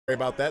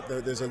about that.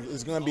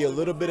 There's gonna be a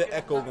little bit of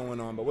echo going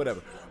on, but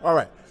whatever. All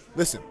right,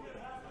 listen.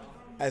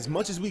 As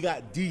much as we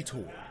got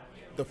detour,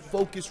 the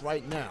focus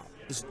right now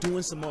is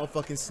doing some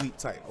motherfucking sleep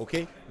tight.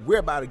 Okay, we're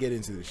about to get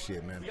into this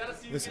shit, man. We gotta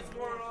see listen.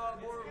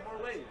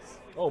 more ways.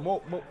 Oh,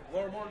 more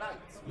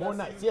nights. More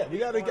nights. Yeah, we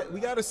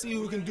gotta see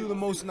who can do the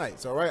most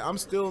nights. All right, I'm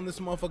still in this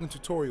motherfucking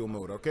tutorial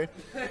mode. Okay,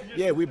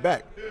 yeah, we're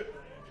back.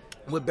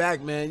 We're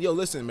back, man. Yo,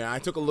 listen, man. I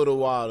took a little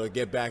while to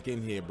get back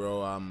in here,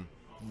 bro.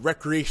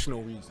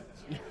 Recreational reasons.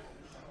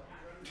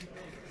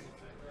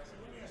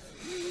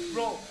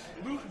 Bro,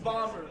 Luke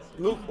Bomber.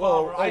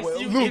 I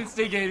see you Luke,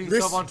 instigating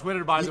stuff on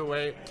Twitter, by the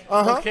way.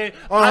 Uh-huh. Okay?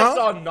 I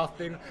saw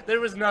nothing.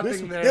 There was nothing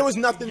Listen, there. there was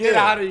nothing Get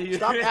there. out of here.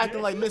 Stop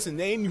acting like, listen,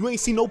 you ain't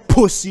seen no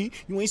pussy.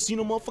 You ain't seen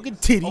no motherfucking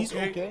titties.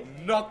 Okay?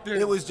 Nothing.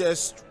 It was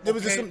just, there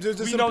was just some,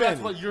 we know that's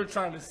what you're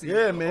trying to see.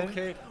 Yeah, man.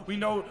 Okay? We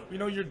know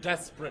you're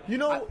desperate. You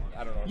know,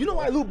 I don't know. You know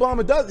why Luke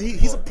Bomber does?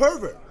 He's a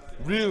pervert.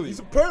 Really? He's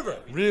a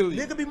pervert. Really?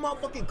 Nigga be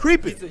motherfucking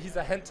creepy. He's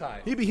a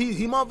hentai. He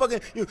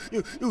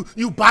motherfucking,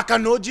 you baka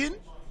nojin?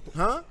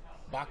 Huh?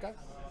 Baka?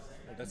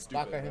 That's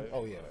stupid. Baka right?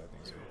 Oh yeah, I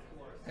think so.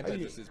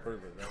 Hentai just is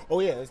pervert, right? Oh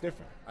yeah, that's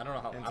different. I don't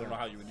know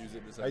how you would use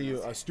it. Are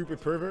you a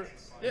stupid pervert?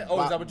 Yeah.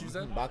 Oh, is that what you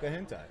said? Baka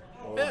hentai.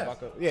 Or Yeah.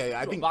 Baka, yeah,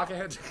 I think Baka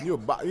hentai.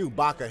 you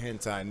baka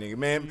hentai, nigga,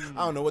 man.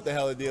 I don't know what the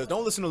hell it is.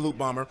 Don't listen to Luke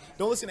Bomber.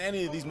 Don't listen to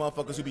any of these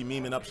motherfuckers who be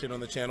memeing up shit on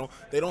the channel.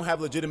 They don't have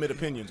legitimate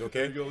opinions,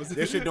 okay?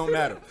 Their shit don't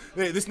matter.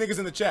 Hey, this nigga's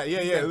in the chat.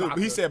 Yeah, Luke,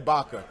 he said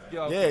baka.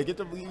 Yeah, get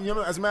the. You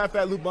know, as a matter of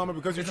fact, Luke Bomber,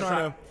 because you're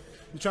trying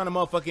to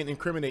motherfucking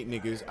incriminate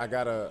niggas. I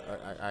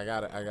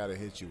gotta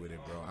hit you with it,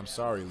 bro. I'm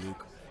sorry,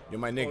 Luke. You're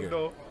my nigga.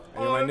 Oh,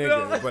 no. You're my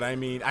nigga. No. But I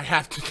mean, I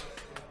have to.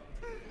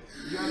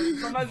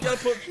 Sometimes you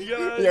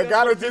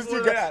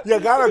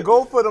gotta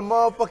go for the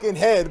motherfucking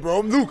head,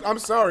 bro. Luke, I'm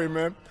sorry,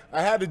 man.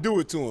 I had to do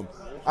it to him.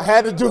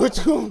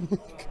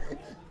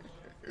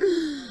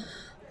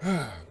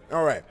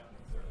 All right.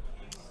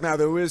 Now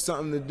there is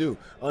something to do.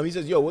 He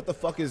says, "Yo, where the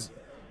fuck is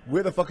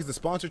the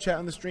sponsor chat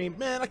on the stream?"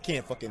 Man, I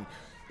can't fucking.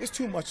 There's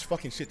too much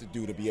fucking shit to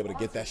do to be able to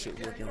get that shit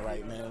working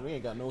right, man. We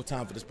ain't got no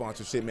time for the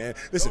sponsorship, man.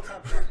 Listen,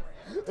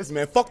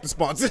 man. Fuck the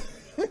sponsor.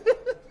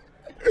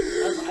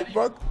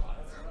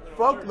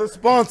 Fuck the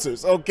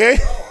sponsors, okay?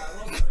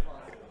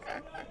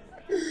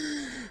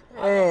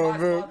 Oh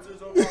man.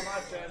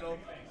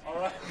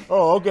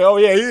 Oh, okay. Oh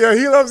yeah,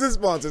 he loves his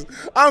sponsors.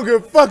 I don't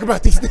give a fuck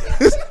about these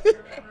niggas.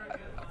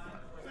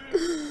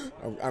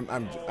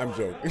 I'm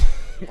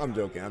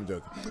joking. I'm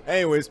joking.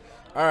 Anyways,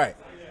 all right.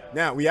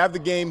 Now we have the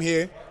game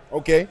here.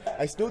 Okay.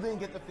 I still didn't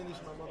get to finish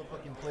my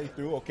motherfucking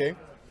playthrough. Okay.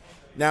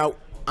 Now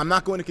I'm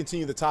not going to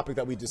continue the topic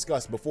that we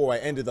discussed before I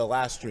ended the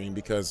last stream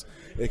because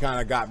it kind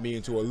of got me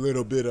into a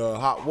little bit of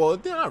hot. Well,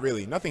 not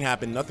really. Nothing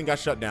happened. Nothing got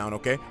shut down.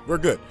 Okay. We're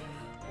good.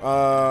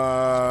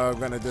 I'm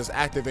gonna just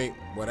activate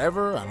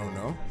whatever. I don't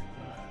know.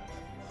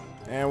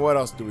 And what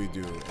else do we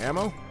do?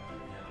 Ammo.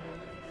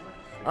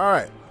 All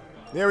right.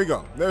 There we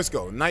go. Let's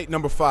go. Night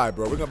number 5,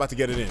 bro. We're about to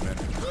get it in, man.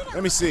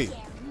 Let me see.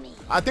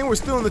 I think we're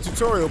still in the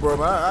tutorial, bro.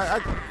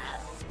 But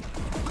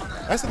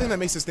that's the thing that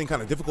makes this thing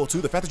kind of difficult,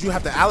 too. The fact that you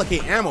have to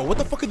allocate ammo. What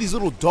the fuck are these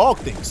little dog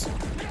things?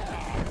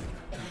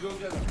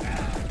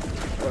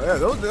 Oh, yeah,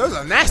 those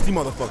are nasty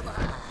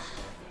motherfuckers.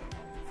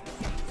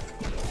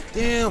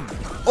 Damn.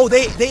 Oh,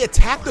 they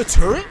attack the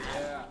turret?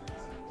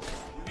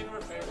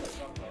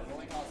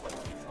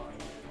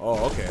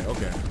 Oh, okay.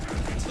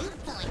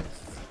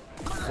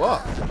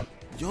 Fuck.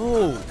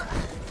 Yo.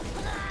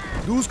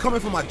 Dude's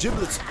coming for my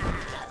giblets.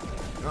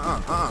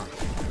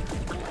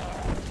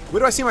 Where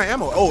do I see my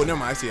ammo? Oh, never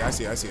mind. I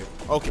see it.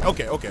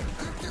 Okay.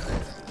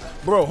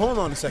 Bro, hold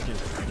on a second.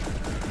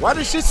 Why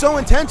this shit so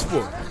intense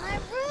for?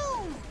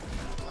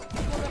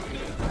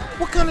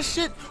 What kind of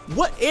shit?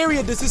 What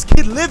area does this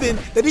kid live in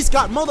that he's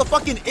got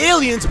motherfucking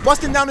aliens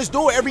busting down his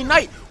door every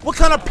night? What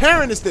kind of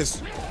parent is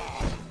this?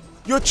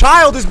 Your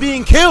child is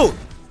being killed.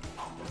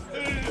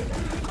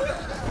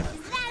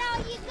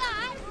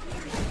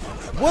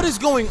 What is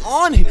going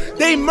on here?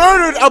 They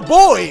murdered a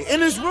boy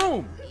in his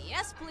room.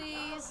 Yes,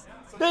 please.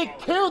 They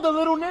killed a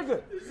little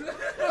nigga.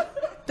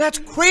 That's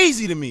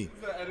crazy to me.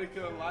 It's an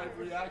Etika live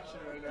reaction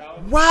right now.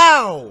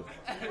 Wow.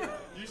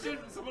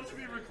 Someone should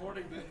be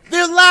recording this.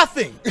 They're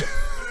laughing.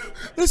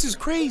 This is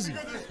crazy.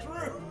 It's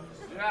true.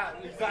 Yeah,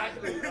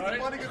 exactly. Right?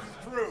 It's funny because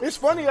it's true. It's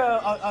funny.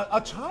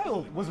 A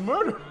child was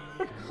murdered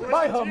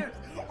by a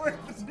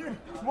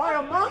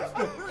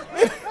monster.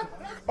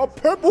 A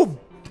purple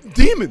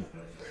demon.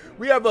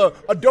 We have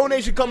a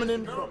donation coming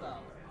in.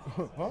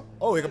 Huh?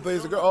 Oh, he can play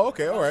as a girl. Oh,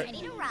 okay, all right.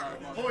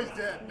 Boy's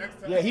dead.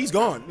 Next time. Yeah, he's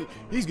gone.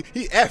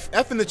 He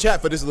F in the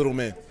chat for this little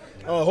man.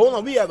 Hold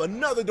on, we have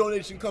another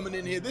donation coming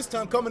in here. This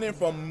time coming in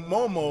from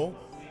Momo.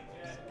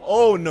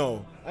 Oh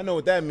no, I know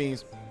what that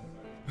means.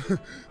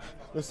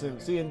 Listen,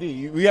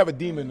 C&D, we have a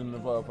demon in the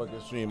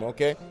motherfucking stream.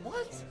 Okay.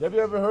 What? Have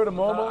you ever heard of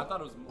Momo? I thought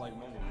it was like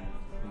Momo.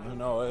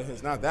 No,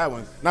 it's not that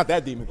one. Not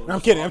that demon. I'm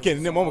kidding.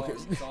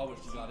 Momo. Saw what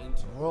she got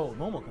into. Bro,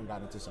 Momocon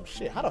got into some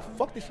shit. How the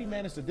fuck did she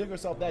manage to dig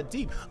herself that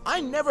deep? I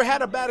never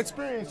had a bad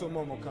experience with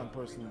Momocon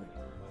personally.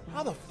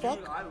 How the fuck?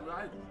 Dude, I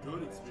had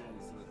good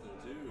experience with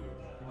it too.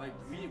 Like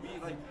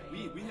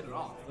we hit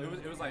off.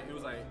 It was like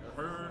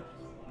her,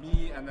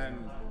 me, and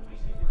then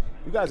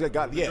You guys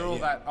got the girl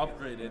that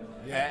upgraded.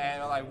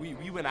 And like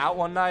we went out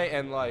one night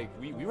and like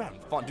we were having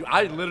fun, dude.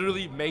 I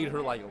literally made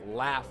her like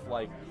laugh,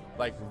 like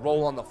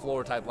roll on the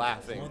floor type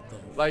laughing.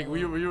 Like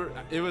we were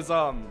it was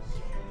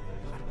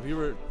we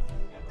were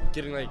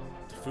getting like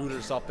food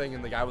or something,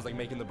 and the guy was like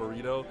making the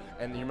burrito,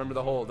 and you remember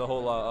the whole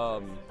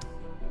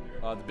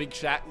the Big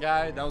Shaq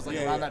guy that was like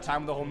around that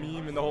time with the whole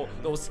meme and the whole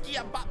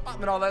skia bop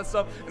bop and all that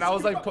stuff, and I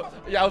was like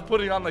I was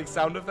putting on like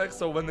sound effects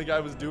so when the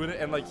guy was doing it,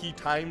 and like he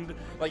timed,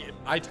 like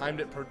I timed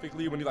it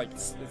perfectly when he like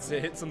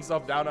hit some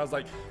stuff down, I was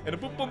like, and a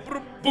boom boom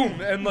boom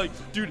boom, and like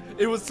dude,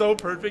 it was so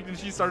perfect, and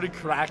she started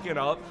cracking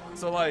up.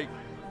 So like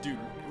dude,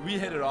 we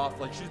hit it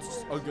off. Like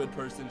she's a good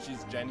person,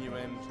 she's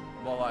genuine,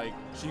 but like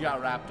she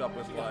got wrapped up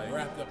with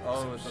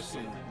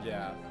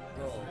yeah.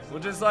 Bro.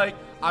 Which is like,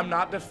 I'm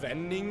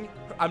defending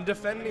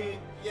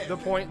the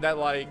point that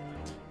like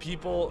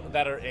people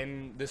that are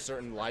in this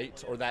certain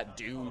light or that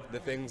do the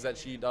things that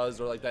she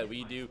does or like that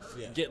we do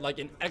get like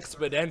an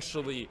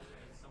exponentially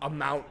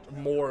amount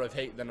more of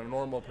hate than a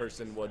normal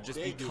person would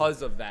just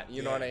because of that,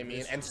 you know what I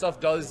mean? And stuff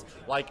does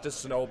like to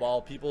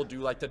snowball. People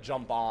do like to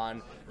jump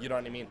on, you know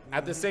what I mean?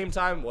 At the same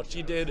time, what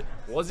she did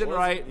wasn't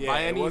right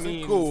by any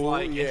means. Cool.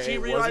 Like, and she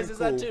realizes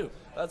that too.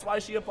 That's why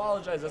she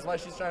apologized. That's why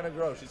she's trying to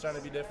grow. She's trying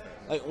to be different.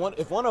 Like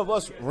if one of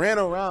us ran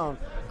around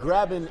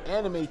grabbing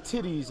anime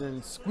titties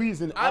and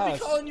squeezing ass, I'd be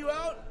calling you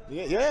out.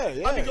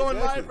 Yeah. I'd be going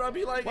live. I'd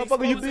be like, motherfucker,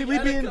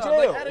 we'd be in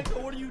jail. Like,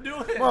 Etika, what are you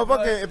doing?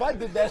 Motherfucker, if I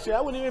did that shit,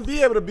 I wouldn't even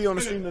be able to be on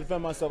the stream to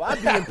defend myself.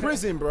 I'd be in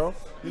prison, bro.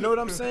 You know what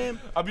I'm saying?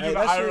 I'd be doing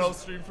an IRL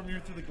stream from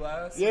you through the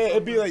glass. Yeah,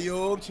 it'd be like,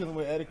 yo, I'm chilling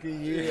with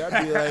Etika here.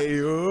 I'd be like,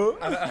 yo.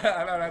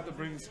 I'd have to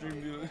bring the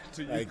stream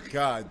to you. Like,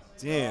 god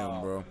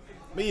damn, bro.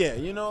 But yeah,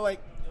 you know,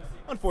 like,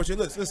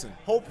 unfortunately, listen,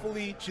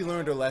 hopefully she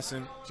learned her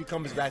lesson. She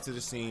comes back to the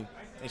scene,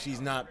 and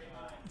she's not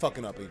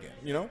fucking up again.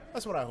 You know?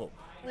 That's what I hope.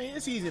 I mean,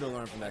 it's easy to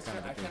learn from that kind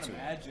of thing, too. I can't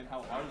imagine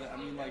how hard that, I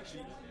mean, like, she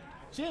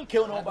didn't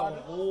kill nobody.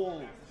 The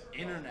whole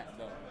internet,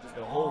 though. Just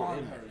the whole on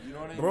internet. her, you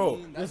know what I bro,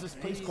 mean? there's this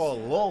place called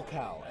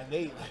Lolcow, and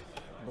they,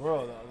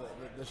 bro,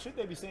 the shit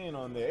they be saying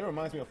on there, it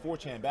reminds me of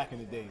 4chan back in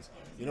the days.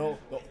 You know,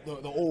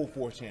 the old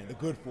 4chan, the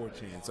good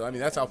 4chan. So, I mean,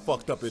 that's how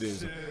fucked up it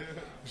is.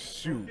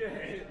 Shoot.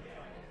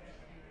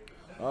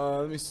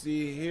 Let me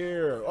see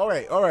here. All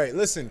right.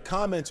 Listen,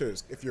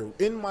 commenters, if you're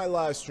in my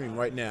live stream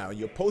right now,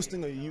 you're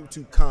posting a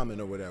YouTube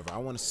comment or whatever, I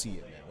want to see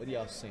it, man. What are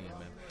y'all saying,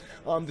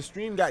 man? The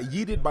stream got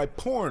yeeted by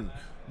porn.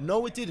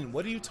 No, it didn't.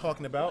 What are you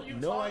talking about?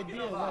 No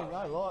idea.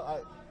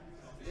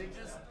 It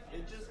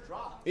just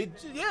dropped.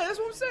 Yeah, that's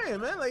what I'm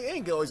saying, man. Like, it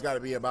ain't always got to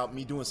be about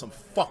me doing some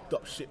fucked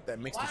up shit that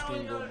makes the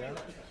stream go down.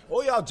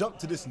 Oh, y'all jump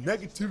to this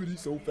negativity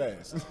so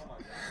fast.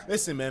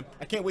 Listen, man,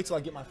 I can't wait till I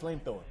get my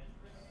flamethrower.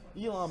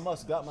 Elon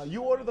Musk got my.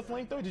 You ordered the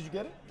flamethrower? Did you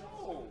get it?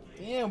 No.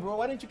 Damn, bro,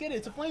 why didn't you get it?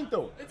 It's a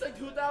flamethrower. It's like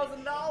 $2,000,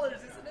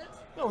 isn't it?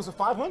 No, it's a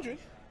 $500.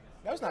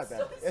 That was not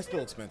that. It's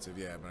still expensive,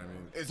 yeah, but I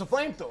mean, it's a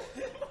flamethrower.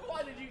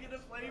 Why did you get a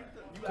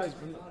flamethrower? Because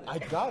I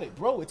got it,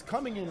 bro. It's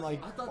coming in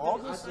like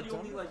August. I thought he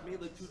only like made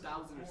like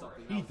 2,000 or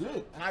something. He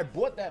did, and I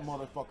bought that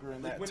motherfucker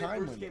in that when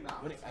time it first came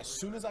out. As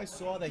soon as I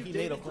saw that he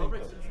David made a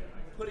flamethrower.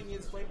 Putting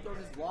his flamethrower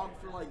in his vlog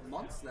for like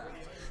months now.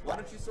 Why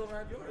don't you still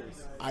have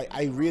yours?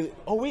 I really.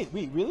 Oh wait,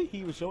 really?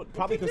 He was showing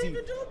probably because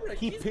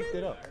he picked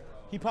it up.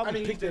 He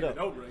probably picked it up.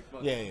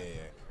 Yeah.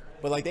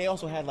 But like they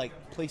also had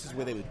like places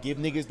where they would give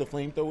niggas the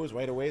flamethrowers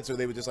right away, so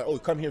they would just like, oh,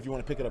 come here if you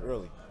want to pick it up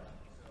early.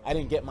 I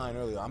didn't get mine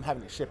early. I'm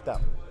having it shipped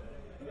out.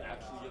 You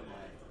actually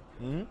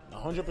get mine.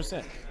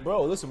 100%,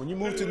 bro. Listen, when you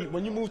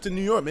move to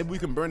New York, maybe we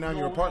can burn down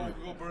your apartment.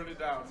 We'll burn it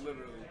down,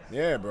 literally.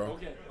 Yeah, bro.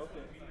 Okay.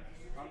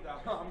 I'm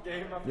down. I'm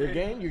game. You're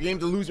game? You're game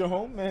to lose your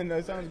home? Man,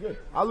 that sounds good.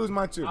 I'll lose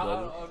mine too, bro.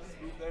 I'll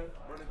just move there,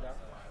 burn it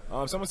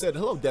down. Someone said,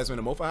 hello, Desmond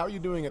and Mofa. How are you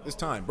doing at this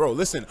time? Bro,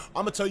 listen,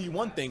 I'm going to tell you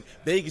one thing.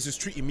 Vegas is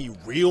treating me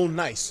real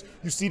nice.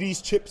 You see these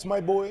chips,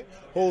 my boy?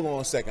 Hold on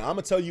a second. I'm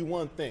going to tell you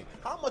one thing.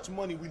 How much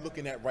money we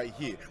looking at right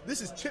here?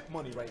 This is chip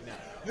money right now.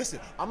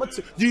 Listen,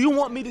 do you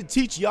want me to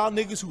teach y'all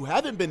niggas who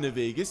haven't been to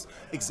Vegas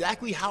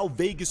exactly how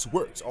Vegas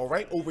works, all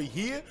right? Over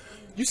here,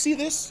 you see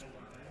this?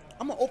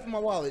 I'm going to open my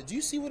wallet. Do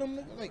you see what I'm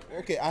looking like?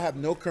 Okay, I have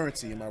no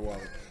currency in my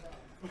wallet.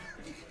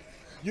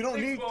 You don't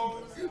need...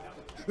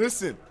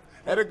 Listen.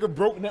 Etika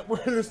broke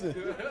network. Listen,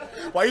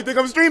 why you think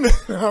I'm streaming?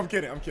 I'm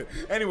kidding.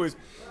 Anyways,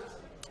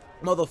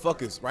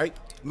 motherfuckers, right?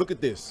 Look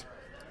at this.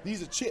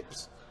 These are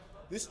chips.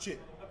 This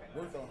chip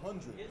worth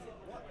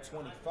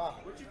 125.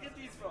 Where'd you get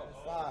these from?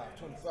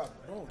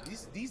 525. Bro,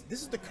 this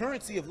is the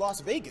currency of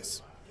Las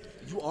Vegas.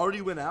 You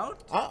already went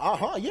out?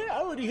 Yeah,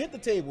 I already hit the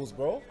tables,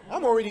 bro.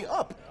 I'm already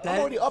up. I'm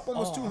already up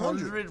almost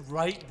 200. 100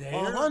 right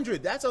there?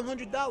 100. That's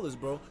 $100,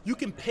 bro. You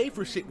can pay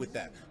for shit with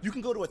that. You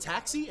can go to a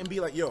taxi and be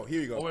like, yo,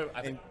 here you go. Oh, wait,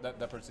 I think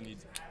that person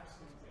needs it.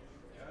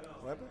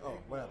 What happened? Oh,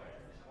 what happened?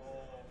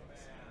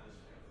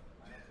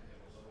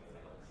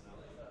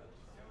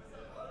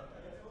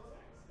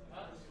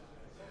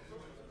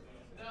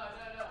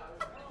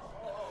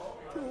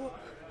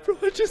 Bro,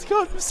 I just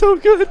got him so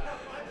good.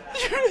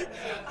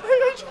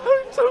 I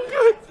got him so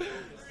good.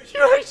 You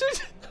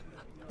actually...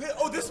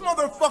 Oh, this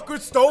motherfucker motherfucker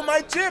stole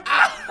my chip.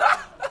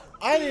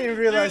 I didn't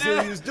realize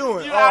what he was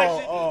doing. He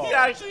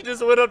actually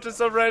just went up to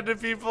some random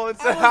people and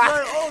said, I was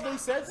like, oh, they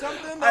said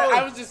something?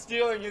 I was just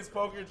stealing his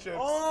poker chips.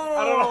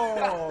 I don't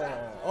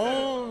know.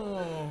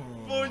 Oh.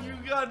 Boy, you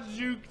got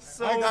juked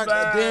so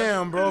bad.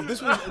 Damn, bro.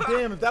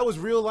 If that was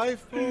real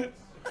life, bro.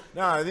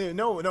 Nah,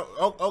 no.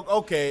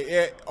 Okay,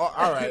 yeah.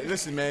 All right,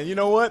 listen, man. You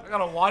know what? I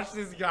gotta watch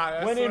this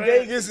guy. When in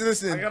Vegas,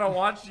 listen. I gotta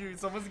watch you.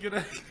 Someone's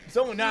gonna.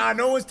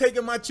 No one's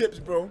taking my chips,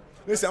 bro.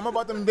 Listen, I'm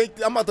about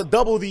to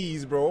double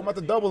these, bro. I'm about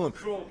to double them.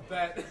 Bro,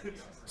 that.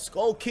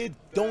 Skull Kid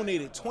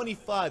donated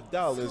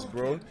 $25,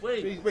 bro.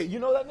 Wait, you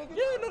know that nigga?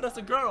 Yeah, no, that's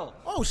a girl.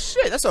 Oh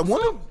shit, that's a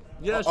woman.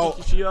 Yeah,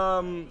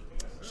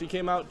 she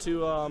came out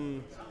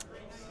to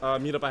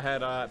meetup I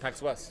had at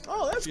PAX West.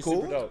 Oh, that's She's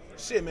cool. super dope.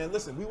 Shit, man.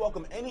 Listen, we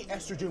welcome any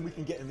estrogen we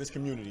can get in this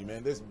community,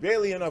 man. There's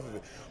barely enough of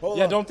it.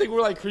 Yeah, don't think we're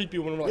like creepy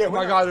when we're like, oh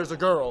my god, there's a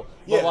girl.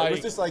 But Yeah, like,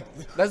 it's just like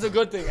that's a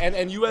good thing.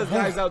 And you as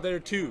guys out there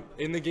too,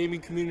 in the gaming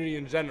community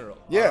in general.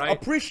 Yeah, right?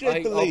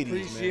 appreciate the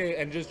ladies, appreciate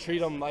man. And just treat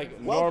them like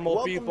normal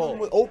welcome people. them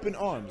with open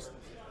arms.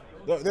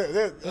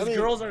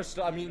 Girls are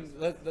still. I mean,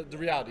 the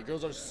reality.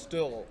 Girls are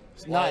still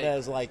not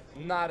as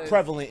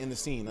prevalent in the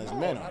scene as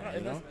men are.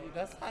 You know,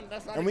 that's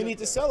not. And we need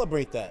to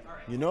celebrate that.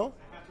 You know.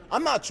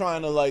 I'm not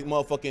trying to like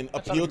motherfucking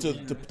appeal to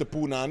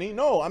Punani.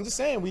 No, I'm just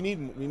saying we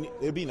need.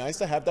 It'd be nice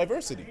to have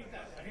diversity.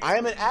 I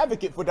am an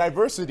advocate for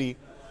diversity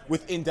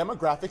within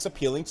demographics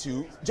appealing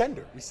to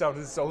gender. We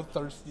sounded so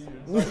thirsty.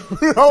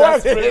 Nigga.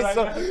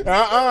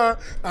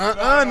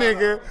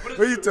 What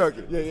are you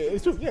talking? Yeah,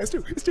 it's true. Yeah, it's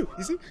true. It's true.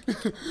 You see?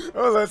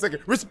 Hold on a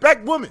second.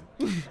 Respect women.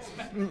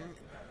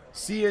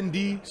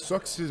 CND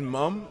sucks his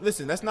mom.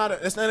 Listen, that's not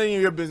any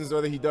of your business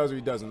whether he does or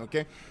he doesn't.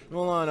 Okay.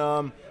 Hold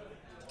on.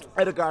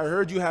 Etika, I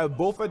heard you have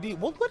both of these.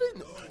 What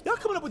is y'all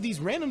coming up with these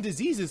random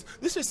diseases?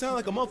 This just sounds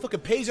like a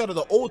motherfucking page out of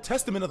the Old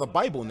Testament of the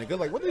Bible, nigga.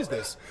 Like, what is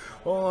this?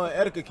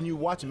 Etika, can you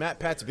watch Matt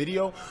Pat's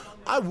video?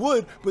 I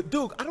would, but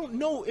dude, I don't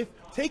know if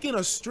taking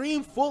a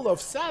stream full of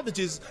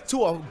savages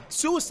to a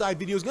suicide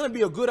video is gonna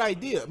be a good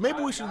idea. Maybe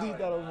we should leave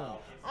that alone.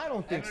 I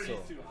don't think so.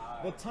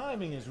 The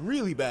timing is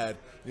really bad.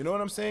 You know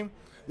what I'm saying?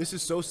 This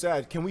is so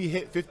sad. Can we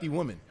hit 50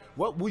 women?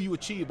 What will you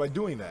achieve by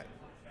doing that?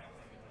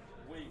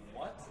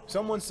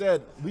 Someone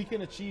said we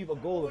can achieve a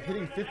goal of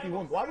hitting 50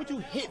 women. Why would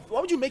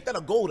you make that a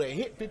goal to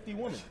hit 50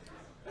 women?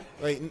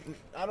 Like,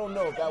 I don't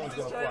know if that one's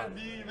gonna fly.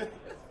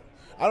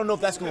 I don't know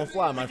if that's gonna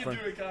fly, my friend.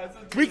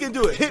 We can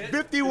do it. Hit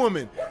 50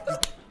 women.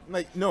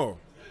 Like, no.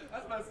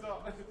 That's messed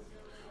up.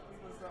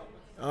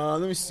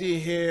 Let me see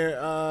here.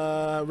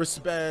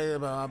 Respect,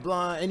 blah,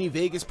 blah. Any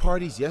Vegas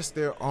parties? Yes,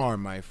 there are,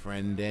 my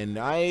friend. And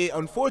I,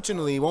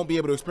 unfortunately, won't be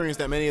able to experience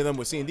that many of them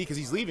with C&D because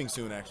he's leaving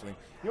soon, actually.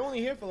 You're only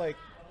here for like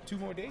 2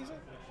 more days?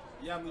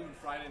 Yeah, I'm leaving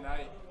Friday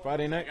night.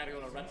 Friday night? I gotta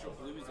go to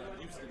Retropalooza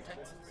in Houston,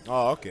 Texas.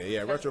 Oh, okay.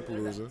 Yeah,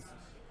 Retropalooza.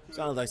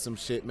 Sounds like some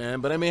shit,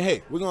 man. But I mean,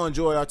 hey, we're gonna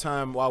enjoy our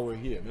time while we're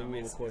here.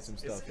 Maybe we'll record some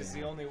stuff. It's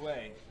the only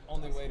way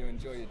to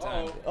enjoy your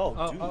time.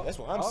 Dude, that's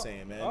what I'm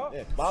saying, man.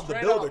 Yeah, Bob the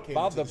Builder came.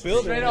 Bob the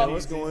Builder. Straight up.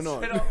 What's going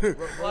on?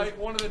 Like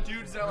one of the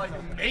dudes that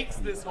like makes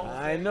this whole thing.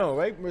 I know,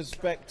 right?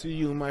 Respect to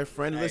you, my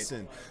friend.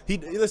 Listen,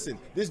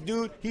 this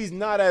dude, he's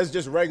not as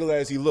just regular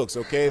as he looks,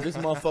 okay? This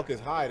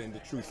motherfucker's hiding the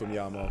truth from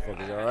y'all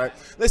motherfuckers, all right?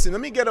 Listen,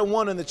 let me get a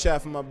 1 in the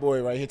chat from my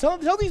boy right here. Tell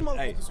these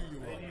motherfuckers who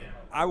you are.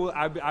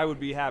 I would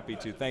be happy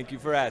to. Thank you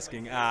for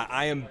asking.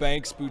 I am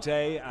Banks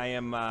Boutte. I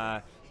am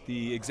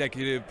the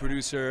executive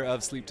producer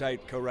of Sleep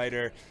Tight,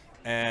 co-writer,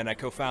 and I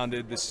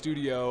co-founded the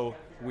studio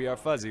We Are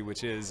Fuzzy,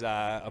 which is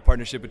a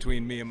partnership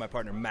between me and my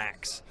partner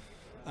Max.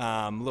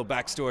 A little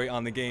backstory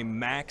on the game: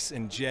 Max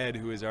and Jed,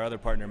 who is our other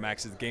partner.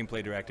 Max is the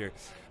gameplay director.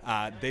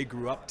 They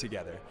grew up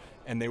together,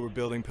 and they were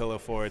building pillow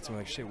forts. And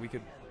we're like, shit, we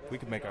could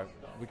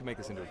make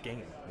this into a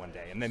game one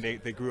day. And then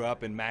they grew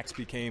up, and Max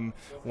became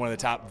one of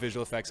the top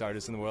visual effects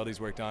artists in the world.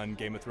 He's worked on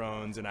Game of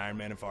Thrones and Iron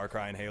Man and Far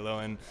Cry and Halo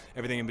and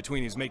everything in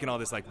between. He's making all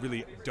this like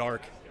really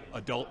dark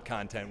adult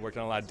content, worked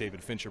on a lot of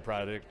David Fincher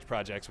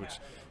projects, which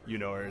you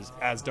know are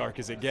as dark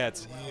as it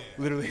gets.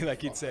 Literally,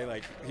 like he'd say,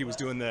 like he was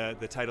doing the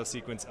title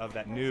sequence of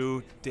that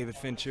new David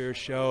Fincher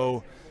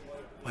show.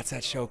 What's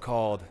that show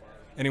called?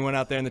 Anyone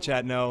out there in the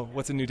chat know?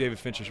 What's a new David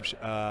Fincher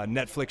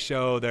Netflix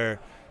show? They're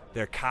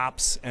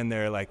cops and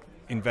they're like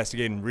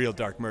investigating real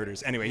dark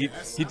murders. Anyway, he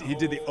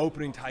did the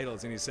opening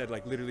titles, and he said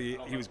like literally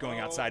he was going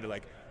outside to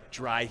like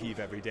dry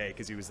heave every day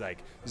because he was like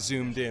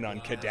zoomed in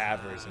on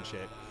cadavers and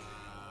shit.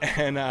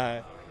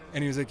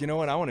 And he was like, you know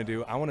what I want to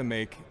do? I want to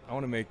make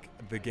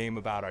the game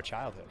about our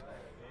childhood.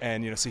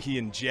 And you know, so he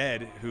and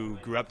Jed, who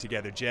grew up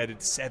together,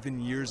 Jed 7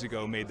 years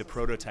ago made the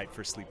prototype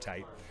for Sleep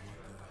Tight.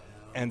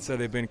 And so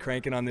they've been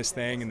cranking on this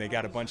thing, and they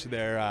got a bunch of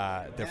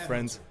their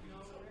friends.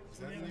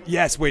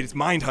 Yes, wait, it's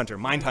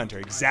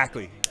Mindhunter,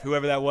 exactly.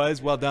 Whoever that was,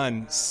 well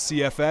done.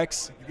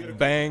 CFX,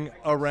 bang,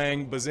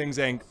 orang, bazing,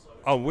 zang.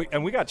 Oh,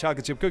 and we got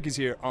chocolate chip cookies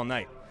here all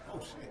night.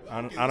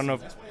 I don't know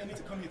if... That's why I need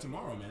to come here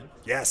tomorrow, man.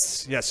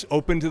 Yes,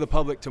 open to the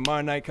public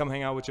tomorrow night. Come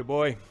hang out with your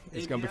boy.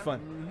 It's going to be fun.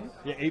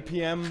 Mm-hmm. Yeah, 8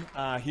 p.m.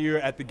 Here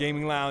at the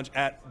Gaming Lounge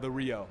at the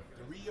Rio.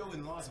 The Rio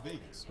in Las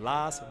Vegas.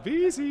 Las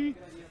Vegas.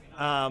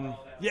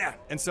 Yeah,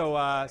 and so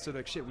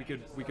like shit, we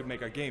could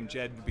make our game.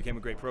 Jed became a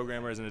great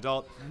programmer as an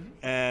adult,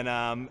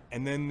 and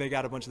then they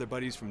got a bunch of their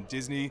buddies from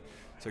Disney,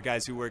 so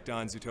guys who worked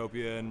on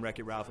Zootopia and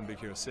Wreck-It Ralph and Big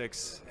Hero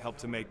 6 helped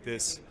to make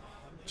this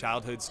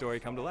childhood story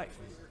come to life.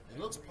 It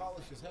looks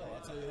polished as hell,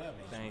 I'll tell you that,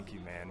 man. Thank you,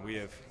 man. We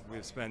have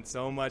spent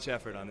so much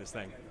effort on this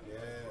thing. Yeah,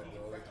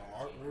 bro, like the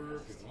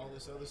artwork and all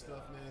this other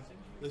stuff, man.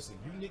 Listen,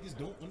 you niggas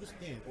don't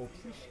understand or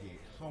appreciate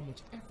how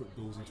much effort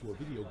goes into a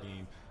video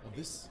game of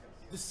this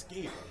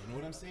scale. You know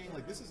what I'm saying?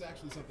 Like, this is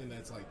actually something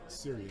that's like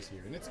serious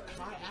here, and it's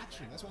high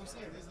action. That's what I'm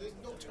saying. There's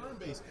no turn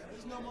based.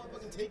 There's no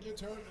motherfucking take your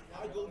turn,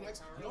 I go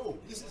next. No,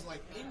 this is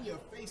like in your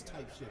face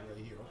type shit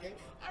right here. Okay,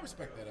 I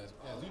respect that as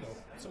you know,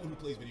 someone who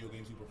plays video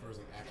games who prefers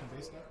like action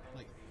based stuff.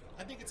 Like,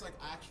 I think it's like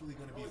actually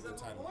going to be a good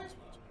title this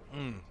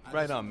week.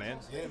 Right on, man.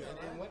 Yeah, man.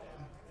 And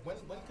when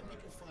can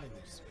people find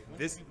this?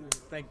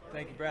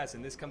 Thank you for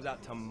asking. This comes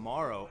out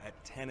tomorrow at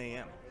 10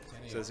 a.m.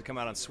 So this will come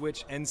out on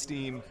Switch and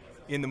Steam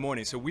in the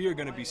morning. So we are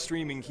going to be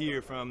streaming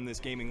here from this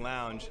gaming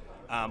lounge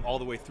all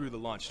the way through the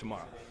launch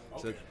tomorrow.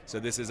 So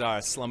this is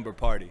our slumber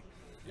party.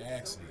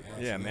 Excellent.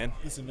 Yeah, man.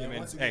 Listen, man. Yeah, man.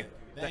 Once again,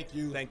 Hey, thank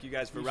you. Thank you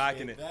guys for Appreciate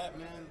rocking it. that,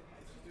 man.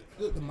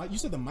 Look, the mic, you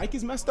said the mic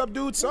is messed up,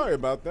 dude. Sorry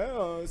about that.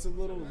 It's a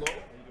little low.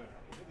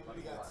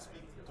 We got to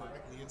speak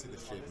directly into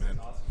this shit, man.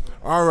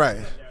 All right.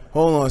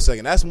 Hold on a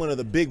second. That's one of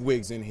the big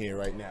wigs in here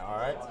right now, all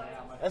right?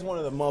 That's one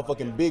of the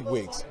motherfucking big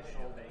wigs.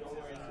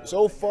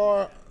 So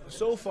far,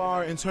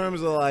 in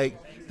terms of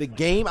like the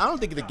game, I don't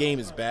think the game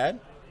is bad.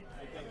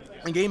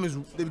 The game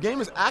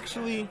is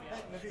actually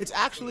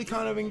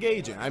kind of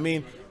engaging. I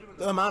mean,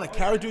 the amount of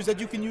characters that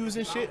you can use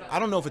and shit, I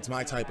don't know if it's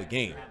my type of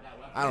game.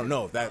 I don't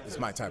know if that is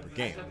my type of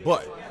game.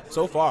 But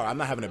so far, I'm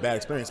not having a bad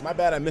experience. My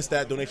bad, I missed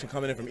that donation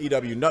coming in from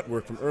EW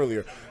Nutwork from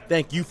earlier.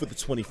 Thank you for the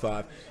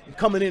 25. And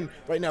coming in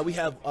right now, we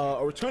have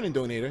a returning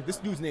donator. This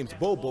dude's name's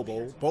Bo.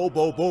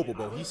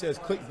 He says,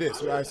 click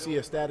this. Where I see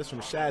a status from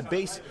Shad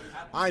Base.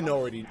 I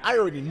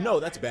already know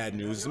that's bad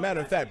news. As a matter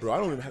of fact, bro, I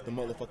don't even have to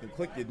motherfucking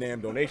click your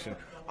damn donation.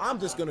 I'm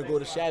just gonna go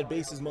to Shad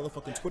Base's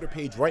motherfucking Twitter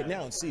page right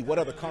now and see what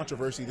other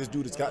controversy this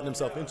dude has gotten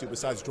himself into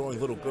besides drawing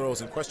little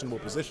girls in questionable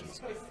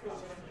positions.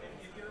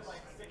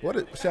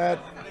 Shad?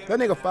 That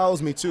nigga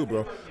follows me too,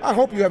 bro. I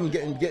hope you haven't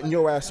getting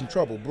your ass in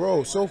trouble,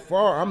 bro. So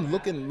far, I'm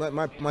looking like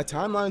my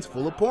timeline's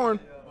full of porn.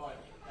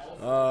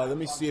 Let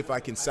me see if I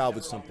can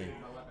salvage something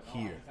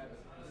here.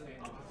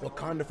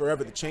 Wakanda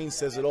Forever, the chain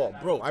says it all,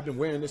 bro. I've been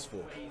wearing this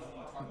for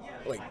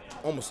like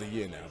almost a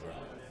year now, bro.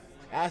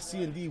 Ask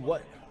C&D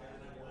what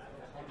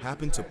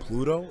happened to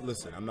Pluto.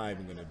 Listen, I'm not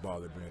even gonna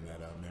bother bringing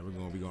that up, man.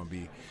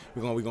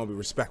 We're gonna be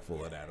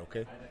respectful of that,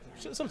 okay?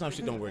 Sometimes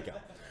shit don't work out.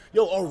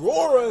 Yo,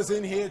 Aurora's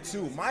in here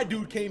too. My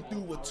dude came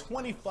through with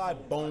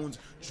 25 bones,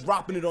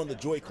 dropping it on the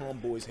Joy-Con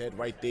boy's head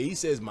right there. He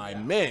says, my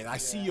man, I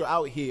see you're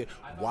out here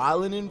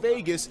wilding in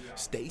Vegas.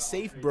 Stay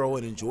safe, bro,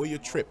 and enjoy your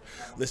trip.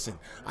 Listen,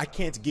 I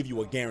can't give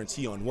you a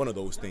guarantee on one of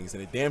those things,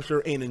 and it damn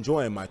sure ain't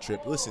enjoying my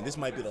trip. Listen, this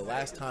might be the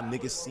last time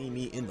niggas see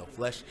me in the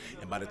flesh,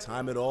 and by the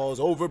time it all is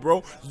over,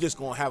 bro, you're just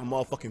gonna have a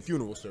motherfucking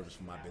funeral service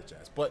for my bitch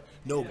ass. But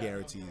no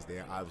guarantees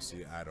there.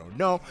 Obviously, I don't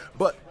know.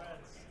 But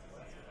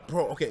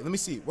bro, okay, let me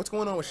see. What's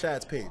going on with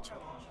Shad's page?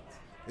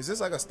 Is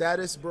this like a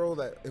status, bro,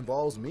 that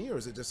involves me, or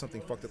is it just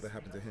something fucked up that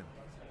happened to him?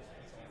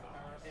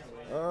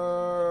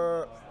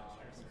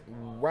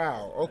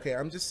 Wow. Okay,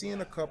 I'm just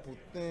seeing a couple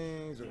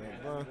things.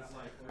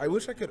 I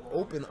wish I could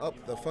open up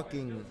the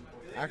fucking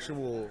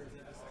actual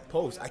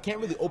post. I can't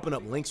really open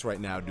up links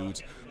right now,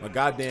 dudes. My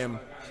goddamn,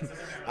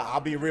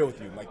 I'll be real with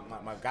you. Like,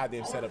 my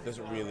goddamn setup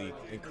doesn't really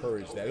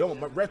encourage that. Yo,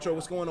 Retro,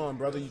 what's going on,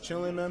 brother? You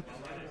chilling, man?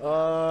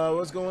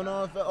 What's going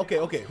on?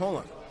 Okay, hold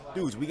on.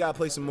 Dudes, we gotta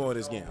play some more of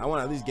this game. I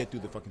wanna at least get through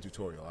the fucking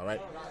tutorial,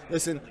 alright?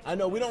 Listen, I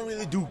know we don't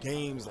really do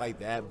games like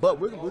that, but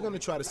we're gonna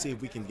try to see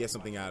if we can get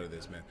something out of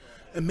this, man.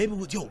 And maybe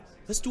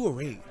let's do a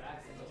raid.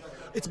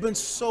 It's been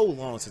so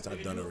long since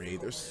I've done a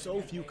raid. There's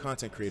so few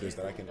content creators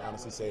that I can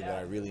honestly say that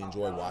I really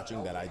enjoy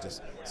watching, that I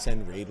just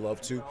send raid love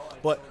to.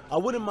 But I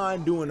wouldn't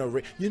mind doing a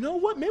raid. You know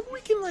what? Maybe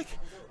we can let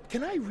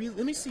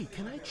me see.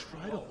 Can I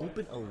try to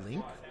open a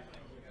link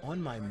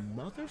on my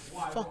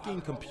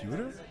motherfucking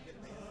computer?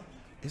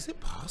 Is it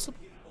possible?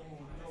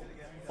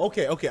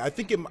 Okay, I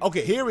think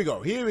okay, here we go.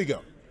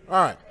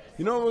 All right,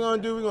 you know what we're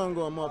gonna do? We're gonna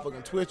go on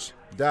motherfucking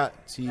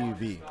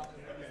twitch.tv.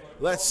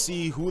 Let's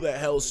see who the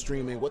hell's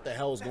streaming, what the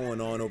hell's going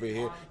on over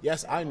here.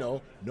 Yes, I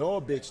know, no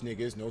bitch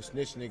niggas, no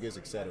snitch niggas,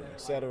 etc.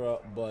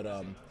 But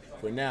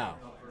for now,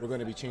 we're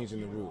gonna be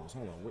changing the rules.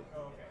 Hold on,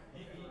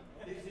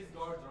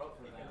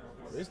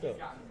 where's the?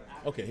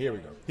 Okay, here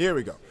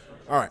we go.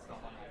 All right.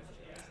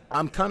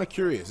 I'm kind of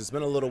curious. It's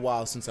been a little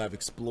while since I've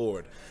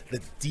explored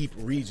the deep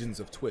regions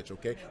of Twitch,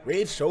 okay?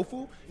 Raid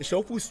Shofu? Is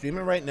Shofu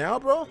streaming right now,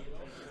 bro?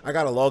 I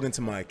gotta log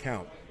into my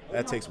account.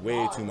 That takes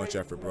way too much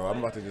effort, bro. I'm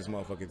about to just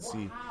motherfucking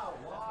see.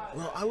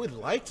 Well, I would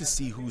like to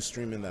see who's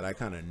streaming that I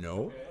kind of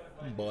know,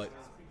 but,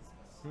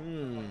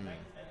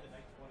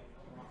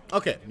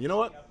 Okay, you know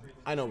what?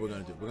 I know what we're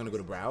gonna do. We're gonna go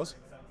to Browse.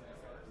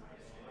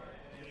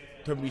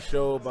 Can we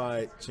show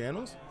by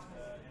channels?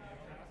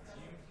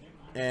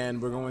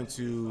 and we're going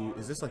to.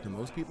 Is this like the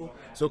most people?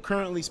 So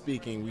currently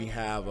speaking, we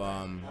have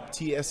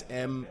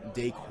TSM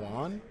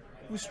Daquan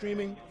who's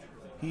streaming.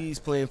 He's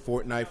playing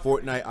Fortnite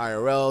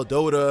IRL,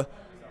 Dota.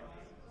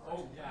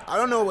 I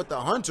don't know what the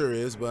hunter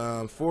is,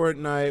 but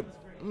Fortnite.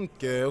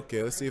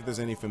 Okay. Let's see if there's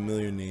any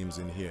familiar names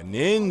in here.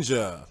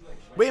 Ninja.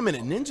 Wait a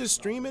minute, Ninja's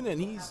streaming and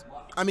he's.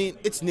 I mean,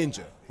 it's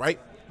Ninja, right?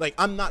 Like,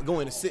 I'm not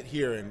going to sit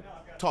here and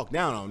talk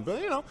down on him,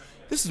 but you know,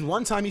 this is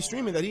one time he's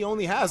streaming that he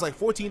only has like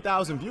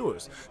 14,000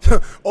 viewers.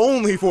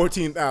 Only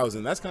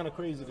 14,000. That's kind of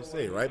crazy to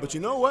say, right? But you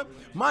know what?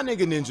 My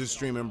nigga Ninja's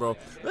streaming, bro.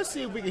 Let's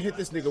see if we can hit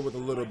this nigga with a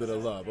little bit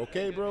of love,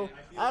 okay, bro?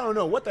 I don't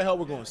know what the hell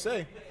we're going to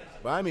say,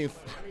 but I mean,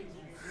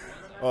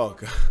 oh,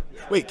 God.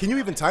 Wait, can you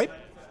even type?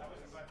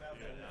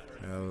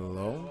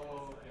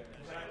 Hello?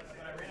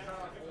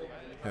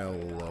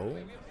 Hello?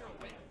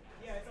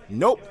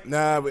 Nope.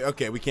 Nah,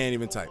 okay, we can't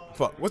even type.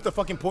 Fuck. What's the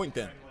fucking point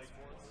then?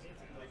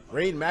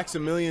 Raid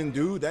Maximilian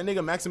Dude? That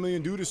nigga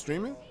Maximilian Dude is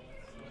streaming?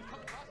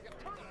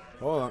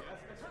 Hold on.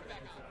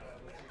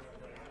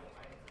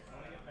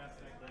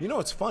 You know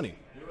what's funny?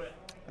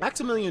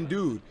 Maximilian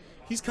Dude,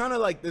 he's kind of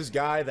like this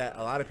guy that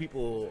a lot of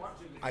people,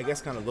 I guess,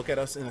 kind of look at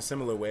us in a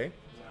similar way.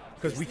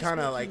 Because we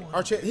kind of like,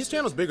 his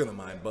channel's bigger than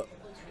mine, but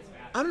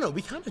I don't know,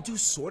 we kind of do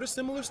sort of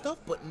similar stuff,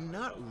 but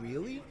not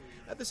really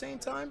at the same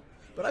time.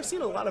 But I've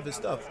seen a lot of his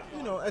stuff.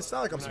 You know, it's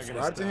not like I'm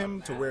subscribed to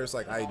him to where it's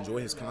like I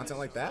enjoy his content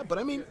like that. But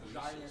I mean,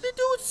 the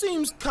dude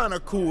seems kind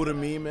of cool to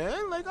me,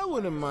 man. Like, I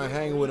wouldn't mind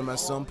hanging with him at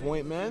some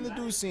point, man. The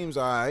dude seems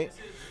alright.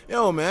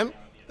 Yo, man.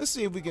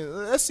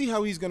 Let's see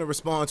how he's gonna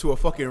respond to a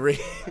fucking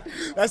raid.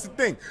 That's the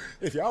thing.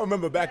 If y'all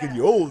remember back in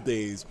the old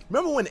days,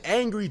 remember when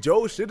Angry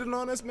Joe shitted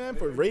on us, man,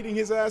 for raiding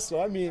his ass?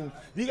 So I mean,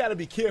 you gotta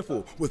be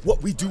careful with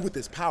what we do with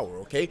this power,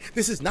 okay?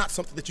 This is not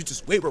something that you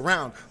just wave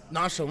around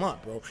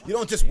nonchalant, bro. You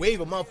don't just wave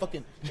a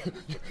motherfucking.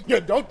 You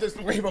don't just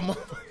wave a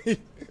motherfucking.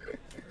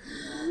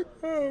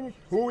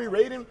 Who are we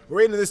raiding? We're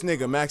raiding this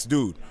nigga, Max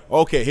Dude.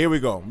 Okay, here we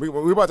go.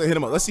 We're about to hit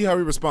him up. Let's see how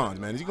he responds,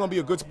 man. Is he gonna be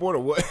a good sport or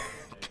what?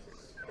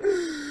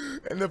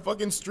 And the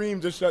fucking stream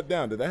just shut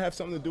down. Did that have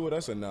something to do with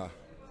us or nah?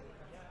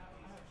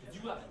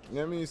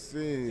 Let me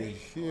see.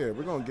 Here,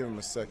 we're gonna give him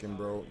a second,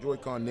 bro.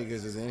 Joy-Con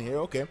niggas is in here.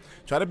 Okay.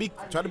 Try to be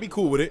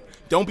cool with it.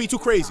 Don't be too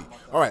crazy.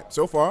 Alright,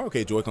 so far,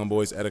 okay, Joy-Con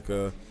boys,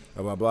 Etika,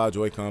 blah blah blah,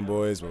 Joy-Con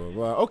boys, blah blah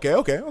blah.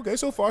 Okay.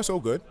 So far, so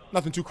good.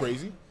 Nothing too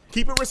crazy.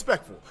 Keep it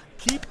respectful.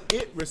 Keep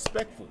it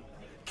respectful.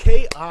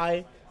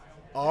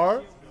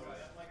 K-I-R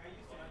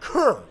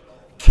Kerr.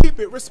 Keep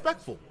it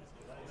respectful.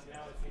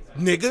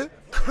 Nigga,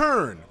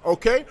 Kern,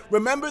 okay?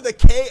 Remember the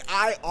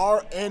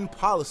K-I-R-N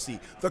policy.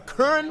 The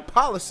Kern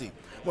policy.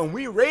 When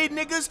we raid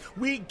niggas,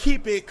 we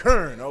keep it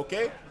Kern,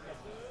 okay?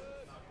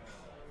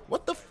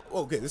 What the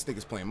okay, this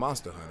nigga's playing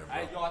Monster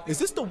Hunter, bro. Is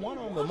this the one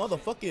on the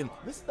motherfucking...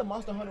 This is the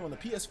Monster Hunter on the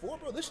PS4,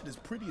 bro? This shit is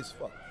pretty as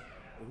fuck.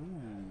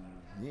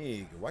 Ooh,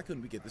 nigga. Why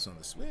couldn't we get this on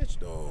the Switch,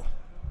 though?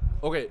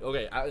 Okay.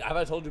 Have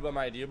I told you about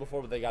my idea before,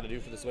 what they got to do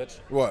for the Switch?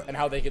 What? And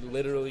how they could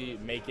literally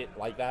make it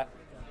like that?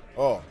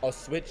 Oh. A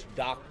Switch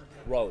dock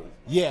Pro.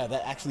 Yeah,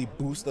 that actually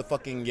boosts the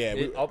fucking, yeah.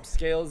 It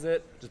upscales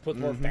it, just puts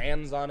more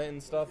fans on it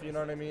and stuff, you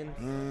know what I mean?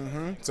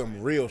 Mm-hmm.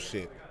 Some real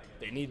shit.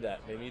 They need that.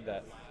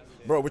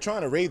 Bro, we're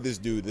trying to raid this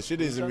dude. The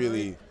shit isn't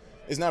really,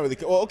 it's not really,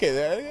 well, okay,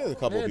 there's a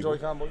couple Yeah, people.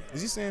 Joy-Con boy.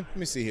 Is he saying, let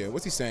me see here,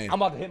 what's he saying?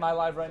 I'm about to hit my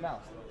live right now.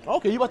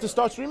 Okay, you about to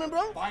start streaming,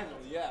 bro? Finally,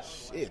 yeah.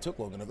 Shit, it took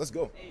long enough, let's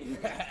go.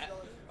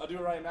 I'll do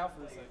it right now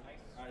for a second.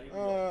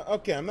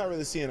 Okay, I'm not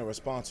really seeing a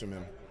response from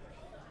him.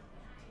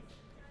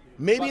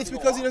 Maybe it's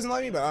because he doesn't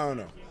like me, but I don't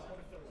know.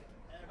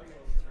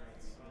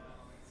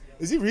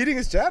 Is he reading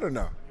his chat or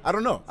no? I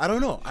don't know. He's not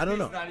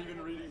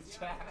even reading his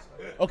chat.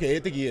 Okay, I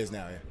think he is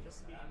now, yeah.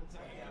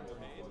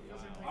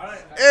 All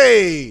right.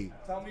 Hey!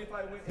 Tell me if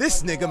I win.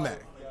 This nigga, man.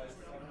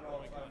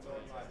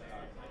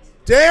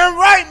 Damn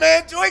right,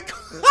 man, Joy.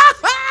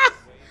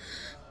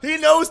 He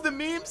knows the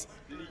memes.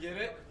 Did he get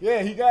it?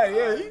 Yeah, he got it.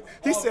 Yeah,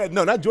 he said,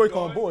 no, not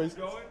Joy-Con boys.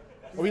 Are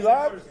we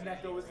live?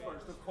 Neko is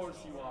first. Of course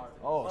you are.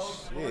 Oh,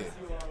 shit. You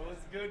are.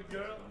 What's good,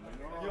 girl?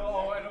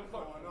 Yo, and of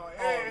course.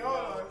 Hey, hold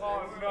on.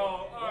 Oh,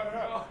 no.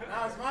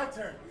 Now it's my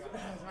turn.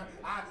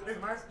 It's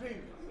my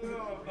stream.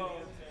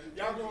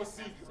 Y'all gonna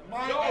see my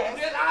ass.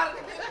 Get out of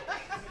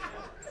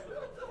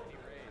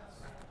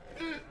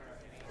here.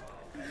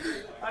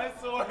 I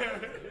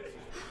swear.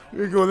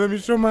 You gonna let me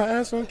show my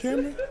ass on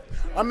camera?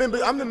 I'm in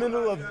the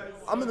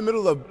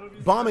middle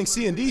of bombing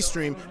C&D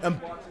stream and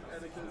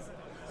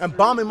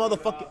bombing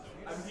motherfucking.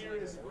 I'm here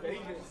in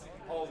Vegas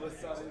all of a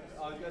sudden.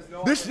 You guys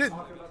know This shit,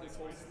 talking about this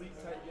whole sleep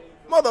tight game.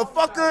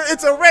 motherfucker,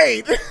 it's a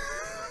raid.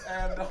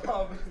 And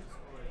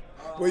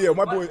Well, yeah,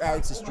 my boy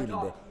Alex is streaming,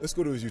 bro. Let's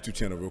go to his YouTube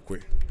channel real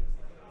quick.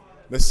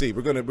 Let's see.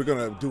 We're gonna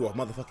do a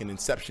motherfucking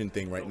Inception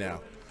thing right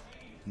now.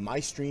 My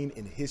stream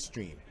and his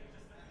stream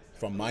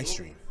from my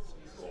stream.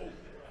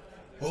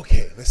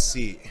 Okay, let's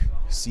see.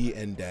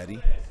 CN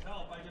Daddy.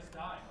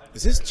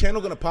 Is his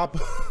channel gonna pop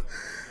up?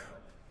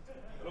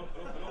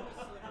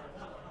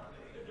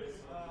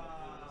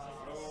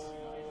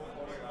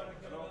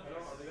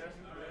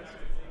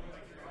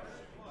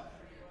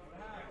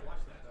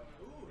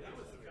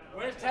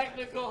 where's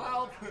technically Technical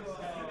help.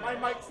 My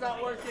mic's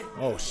not working.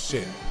 Oh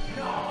shit.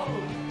 No.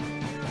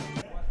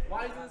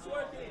 Why is this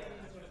working?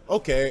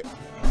 Okay.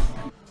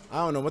 I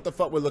don't know what the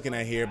fuck we're looking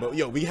at here, but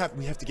yo, we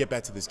have to get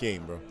back to this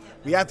game, bro.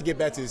 We have to get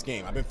back to this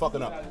game. I've been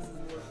fucking up.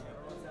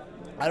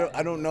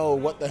 I don't know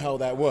what the hell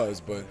that was,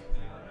 but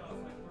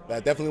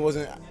that definitely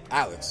wasn't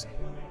Alex.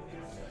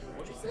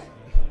 What'd you say?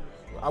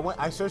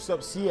 I searched up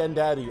CN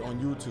Daddy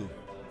on YouTube.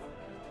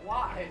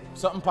 Why?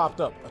 Something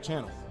popped up, a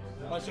channel.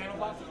 My channel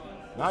popped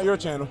up? Not your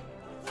channel.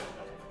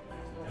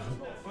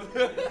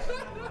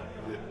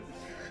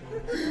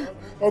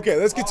 Okay,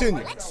 let's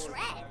continue.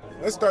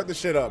 Let's start the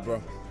shit up,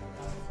 bro.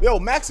 Yo,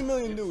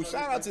 Maximilian Dude,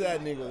 shout out to that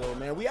nigga though,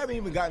 man. We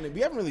haven't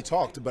really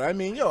talked, but I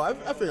mean, yo, I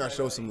figure I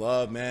show some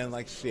love, man.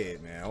 Like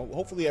shit, man.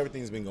 Hopefully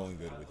everything's been going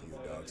good with you,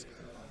 dogs.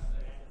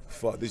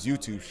 Fuck this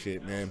YouTube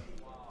shit, man.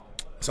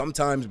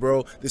 Sometimes,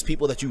 bro, there's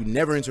people that you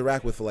never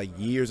interact with for like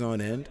years on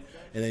end,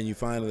 and then you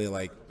finally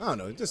like, I don't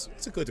know, it's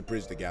good to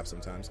bridge the gap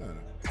sometimes. I don't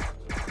know.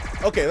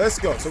 Okay, let's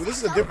go. So this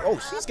is a different. Oh,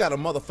 she's got a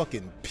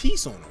motherfucking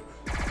piece on her.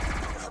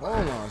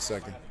 Hold on a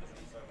second.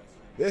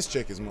 This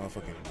chick is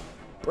motherfucking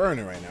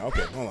burning right now.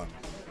 Okay, hold on.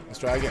 Let's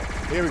try again.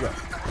 Here we go.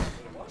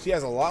 She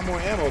has a lot more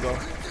ammo though.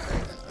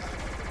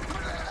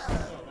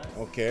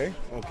 Okay.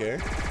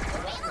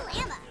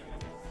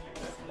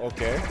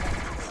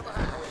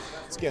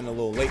 It's getting a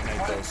little late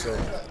night though, so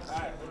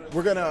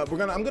I'm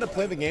gonna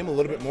play the game a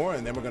little bit more,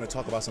 and then we're gonna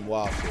talk about some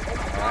wild shit. All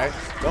right?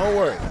 Don't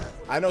worry.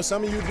 I know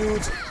some of you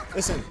dudes.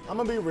 Listen, I'm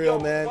gonna be real,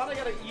 man.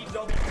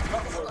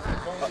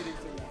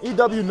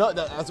 EW Nut.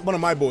 That's one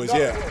of my boys.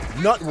 Yeah,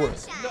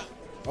 Nutworth.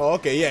 Oh,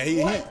 okay.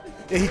 Yeah,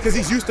 because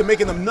he's used to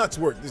making them nuts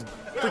work. This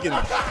freaking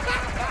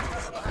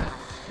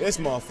this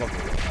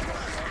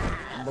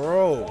motherfucker,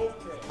 bro.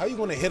 How you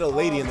gonna hit a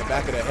lady in the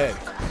back of the head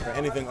for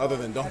anything other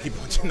than donkey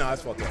punch? Nah,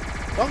 it's fucked up.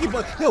 Donkey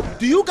punch. Yo,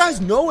 do you guys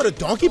know what a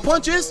donkey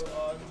punch is?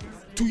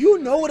 Do you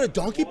know what a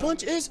donkey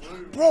punch is?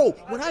 Bro,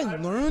 when I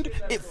learned,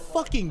 it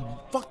fucking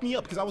fucked me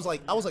up because I was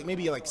like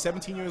maybe like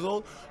 17 years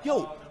old.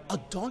 Yo, a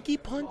donkey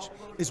punch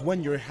is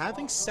when you're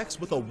having sex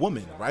with a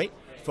woman, right?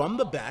 From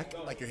the back,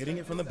 like you're hitting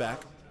it from the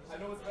back.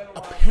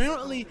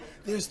 Apparently,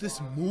 there's this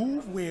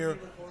move where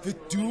the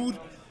dude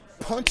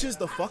punches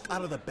the fuck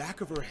out of the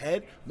back of her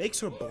head, makes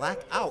her black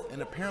out,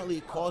 and apparently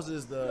it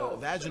causes the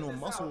vaginal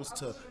muscles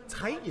to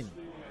tighten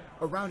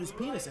around his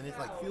penis, and it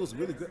like feels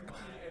really good.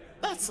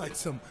 That's like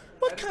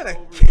what kind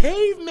of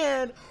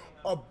caveman,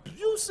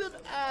 abusive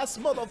ass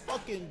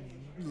motherfucking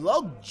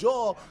lug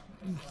jaw,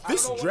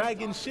 fist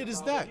dragon shit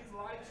is that?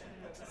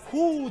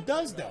 Who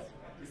does that?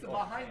 It's the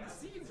behind the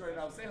scenes right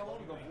now. Say hello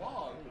to the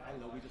vlog.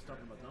 Hello, we just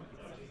talking about donkey.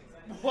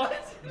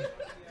 What?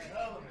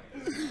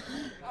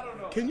 I don't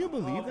know. Can you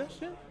believe that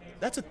shit?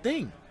 That's a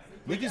thing.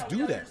 Niggas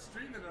do that.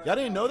 Y'all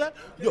didn't know that?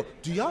 Yo,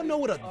 do y'all know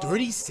what a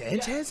dirty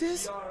Sanchez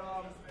is?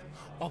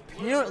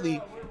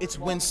 Apparently, it's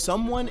when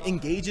someone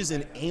engages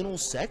in anal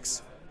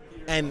sex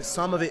and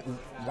some of it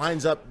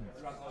winds up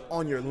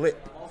on your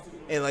lip.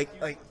 And like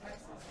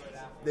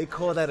they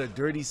call that a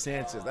dirty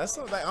Sanchez. That's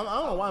not, like, I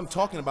don't know why I'm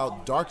talking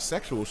about dark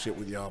sexual shit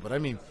with y'all, but I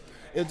mean,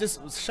 it just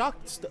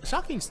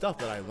shocking stuff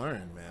that I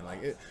learned, man.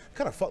 Like, it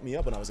kind of fucked me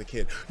up when I was a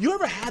kid. You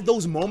ever had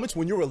those moments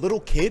when you're a little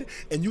kid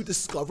and you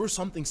discover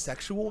something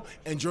sexual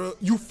and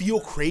you feel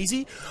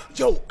crazy?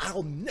 Yo,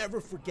 I'll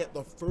never forget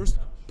the first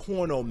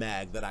porno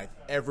mag that I've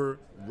ever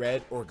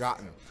read or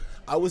gotten.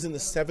 I was in the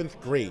 7th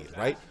grade,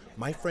 right?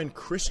 My friend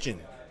Christian,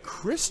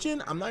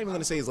 I'm not even going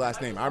to say his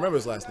last name. I remember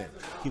his last name.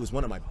 He was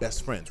one of my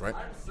best friends, right?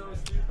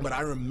 But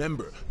I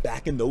remember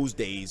back in those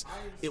days,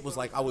 it was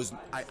like I was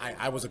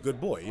a good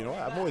boy, you know?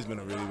 I've always been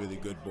a really, really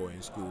good boy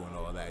in school and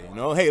all that, you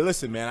know? Hey,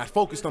 listen, man, I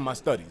focused on my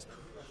studies.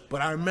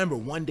 But I remember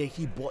one day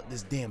he bought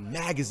this damn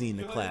magazine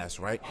to class,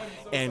 right?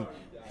 And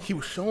he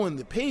was showing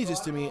the pages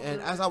to me,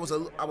 and as I was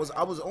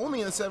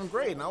only in the 7th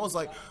grade, and I was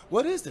like,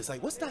 what is this?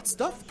 Like, what's that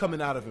stuff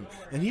coming out of him?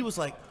 And he was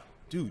like,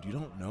 dude, you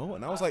don't know?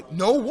 And I was like,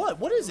 no, what?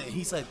 What is it? And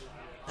he's like,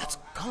 that's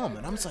cum.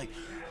 And I'm just like,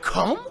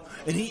 cum?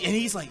 And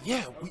he's like,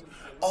 yeah,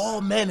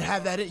 all men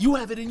have that. You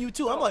have it in you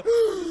too. I'm like,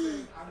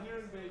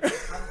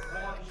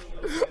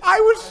 I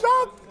was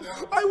shocked.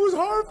 I was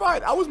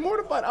horrified. I was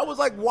mortified. I was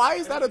like, why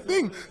is that a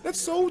thing? That's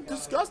so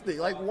disgusting.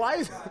 Like, why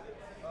is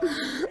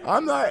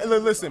I'm not,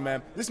 listen,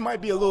 man, this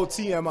might be a little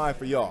TMI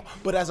for y'all,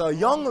 but as a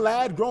young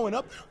lad growing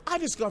up, I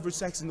discovered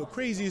sex in the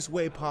craziest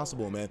way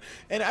possible, man.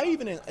 And I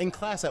even, in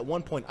class at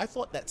one point, I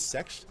thought that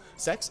sex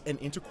and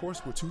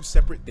intercourse were two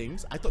separate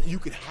things. I thought you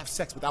could have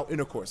sex without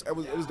intercourse.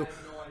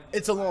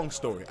 It's a long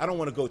story. I don't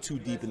want to go too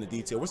deep into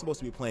detail. We're supposed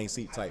to be playing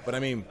seat tight, but I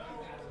mean,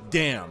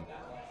 damn.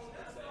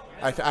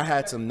 I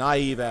had some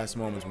naive-ass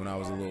moments when I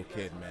was a little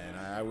kid, man.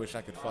 I wish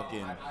I could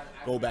fucking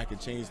go back and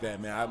change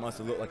that, man. I must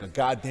have looked like a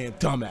goddamn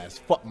dumbass.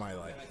 Fuck my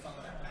life.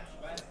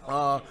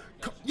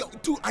 Yo,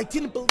 dude, I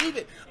didn't believe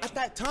it. At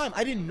that time,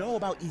 I didn't know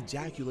about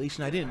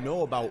ejaculation. I didn't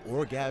know about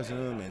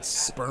orgasm and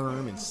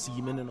sperm and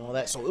semen and all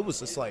that. So it was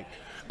just like,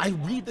 I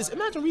read this.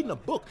 Imagine reading a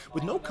book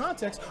with no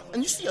context,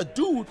 and you see a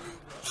dude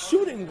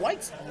shooting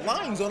white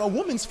lines on a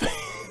woman's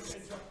face.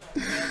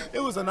 It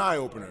was an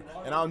eye-opener,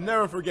 and I'll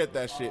never forget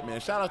that shit, man.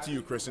 Shout out to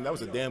you, Christian. That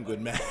was a damn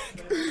good mag.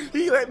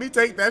 He let me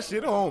take that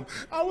shit home.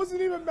 I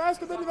wasn't even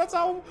masturbating. That's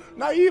how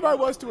naive I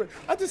was to it.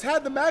 I just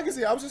had the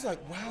magazine. I was just like,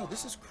 wow,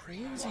 this is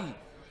crazy.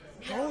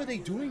 How are they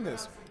doing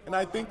this? And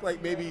I think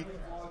like maybe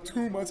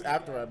 2 months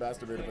after I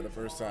masturbated for the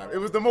first time. It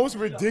was the most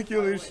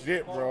ridiculous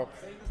shit, bro.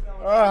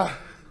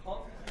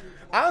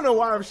 I don't know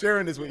why I'm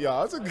sharing this with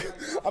y'all.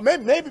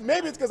 Maybe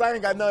it's because I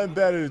ain't got nothing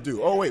better to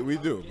do. Oh, wait, we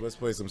do. Let's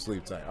play some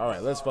Sleep Tight. All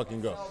right, let's fucking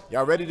go.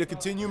 Y'all ready to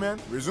continue, man?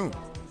 Resume.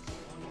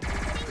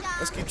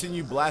 Let's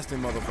continue blasting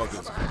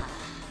motherfuckers.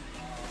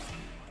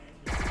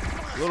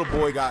 Little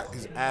boy got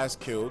his ass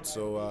killed,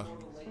 so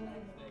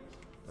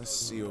let's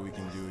see what we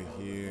can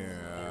do here.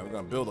 We're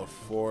going to build a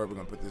fort. We're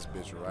going to put this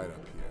bitch right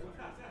up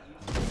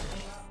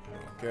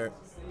here. Okay.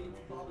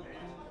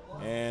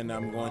 And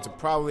I'm going to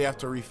probably have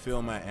to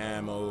refill my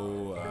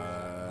ammo.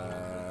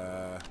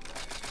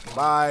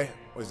 Bye.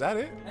 Was that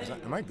it?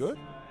 Am I good?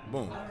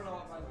 Boom.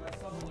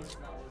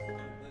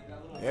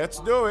 Let's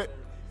do it.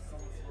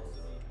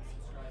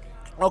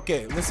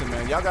 Okay, listen,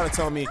 man. Y'all gotta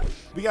tell me.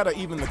 We gotta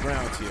even the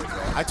grounds here,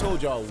 bro. I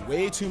told y'all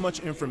way too much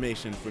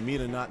information for me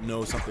to not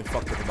know something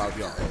fucked up about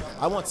y'all.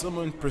 I want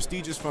someone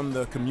prestigious from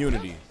the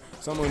community,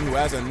 someone who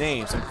has a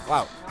name, some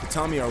clout, to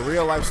tell me a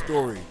real life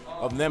story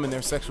of them and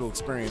their sexual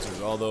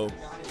experiences. Although,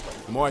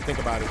 the more I think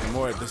about it, the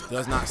more this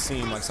does not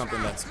seem like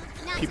something that's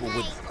people would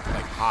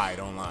like hide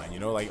online. You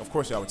know, like of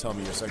course y'all would tell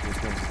me your sexual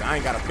experiences. I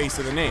ain't got a face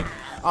to the name.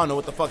 I don't know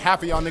what the fuck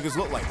half of y'all niggas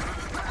look like.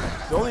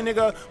 The only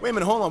nigga, wait a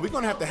minute, hold on. We're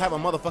gonna have to have a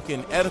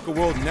motherfucking Etika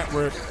World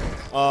Network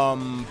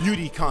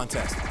beauty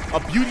contest. A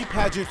beauty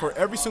pageant for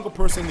every single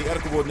person in the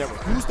Etika World Network.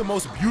 Who's the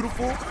most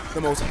beautiful,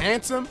 the most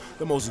handsome,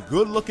 the most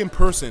good looking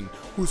person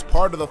who's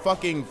part of the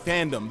fucking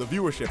fandom, the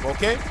viewership,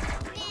 okay?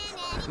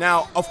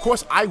 Now, of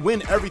course, I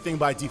win everything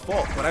by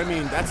default, but I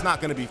mean, that's not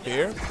gonna be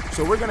fair.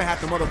 So we're gonna have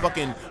to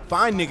motherfucking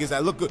find niggas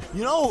that look good.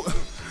 You know,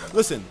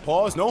 listen,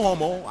 pause, no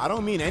homo. I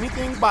don't mean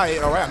anything by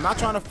it, all right? I'm not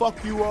trying to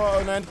fuck you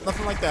or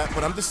nothing like that,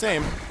 but I'm just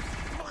saying,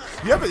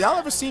 y'all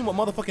ever seen what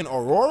motherfucking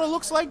Aurora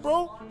looks like,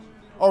 bro?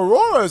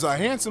 Aurora is a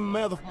handsome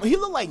motherfucker. He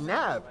look like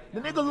Nav.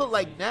 The nigga look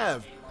like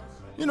Nav.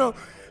 You know,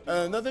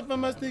 nothing for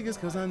my niggas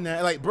cause I'm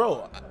Nav. Like,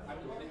 bro,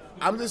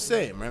 I'm just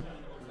saying, man.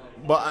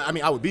 But I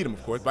mean, I would beat him,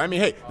 of course. But I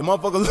mean, hey, the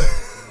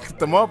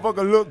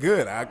motherfucker look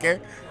good, okay?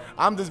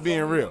 I'm just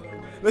being real.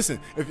 Listen,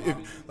 if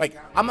like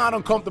I'm not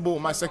uncomfortable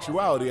with my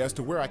sexuality as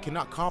to where I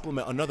cannot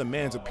compliment another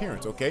man's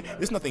appearance, okay?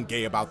 There's nothing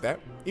gay about that.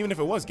 Even if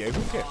it was gay,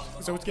 who cares?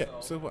 So it's gay.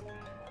 So what?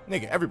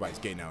 Nigga, everybody's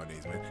gay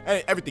nowadays,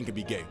 man. Everything can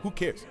be gay. Who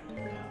cares?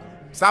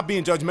 Stop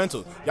being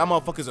judgmental. Y'all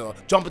motherfuckers are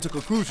jumping to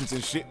conclusions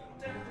and shit.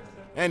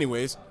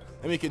 Anyways,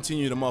 let me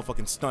continue the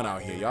motherfucking stunt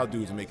out here. Y'all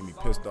dudes are making me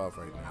pissed off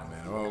right now,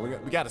 man. Oh,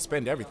 we gotta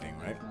spend everything,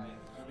 right?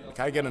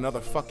 Can I get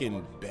another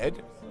fucking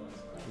bed?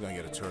 We're gonna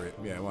get a turret.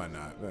 Yeah, why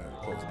not?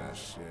 Close that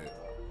shit.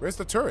 Where's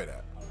the turret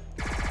at?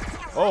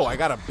 Oh, I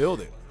gotta build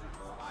it.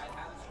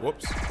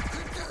 Whoops.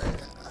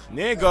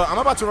 Nigga, I'm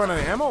about to run out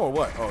of ammo or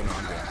what? Oh, no,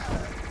 I'm dead.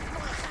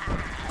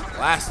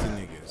 Blasting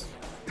niggas.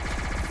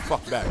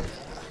 Fuck that.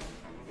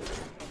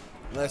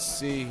 Let's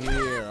see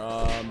here.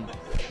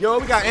 Yo,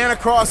 we got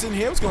Anacross in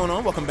here. What's going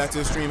on? Welcome back to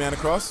the stream,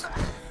 Anacross.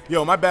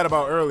 Yo, my bad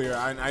about earlier.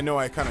 I know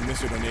I kind of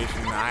missed your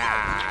donation.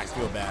 I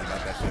feel bad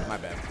about that shit. My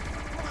bad.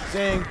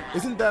 Saying,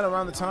 isn't that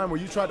around the time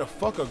where you tried to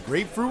fuck a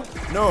grapefruit?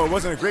 No, it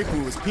wasn't a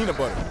grapefruit. It was peanut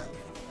butter.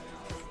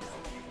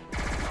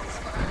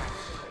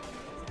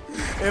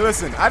 Hey,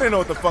 listen. I didn't know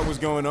what the fuck was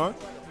going on.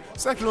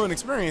 Sexual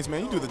inexperience,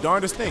 man. You do the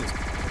darndest things.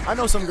 I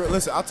know some girls.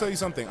 Listen, I'll tell you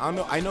something.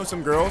 I know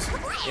some girls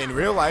in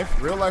real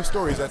life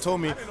stories that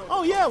told me,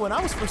 oh yeah, when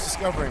I was first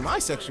discovering my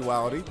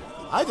sexuality,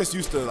 I just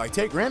used to like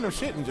take random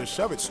shit and just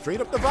shove it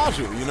straight up the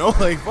vaju, you know,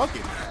 like fuck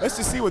it. Let's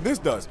just see what this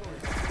does.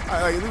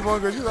 Like this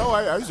one girl,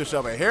 I used to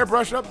shove a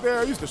hairbrush up there.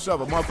 I used to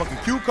shove a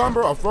motherfucking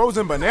cucumber, a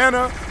frozen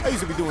banana. I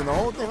used to be doing the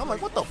whole thing. I'm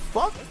like, what the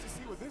fuck?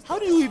 How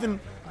do you even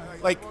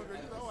like?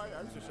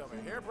 I used to shove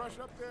a hairbrush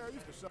up there. I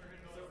used to shove.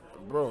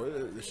 Bro,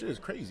 this shit is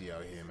crazy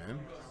out here, man.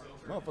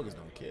 Motherfuckers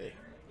don't care.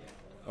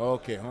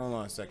 Okay, hold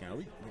on a second.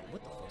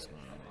 What the fuck's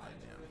going on right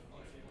now?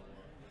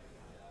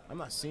 I'm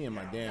not seeing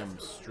my damn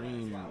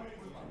stream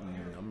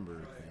number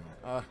thing.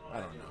 I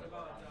don't know.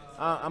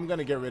 I'm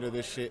gonna get rid of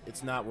this shit.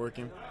 It's not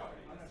working.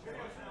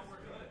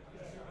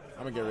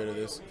 I'm gonna get rid of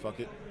this. Fuck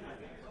it.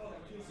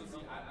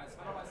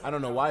 I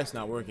don't know why it's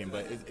not working,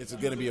 but it's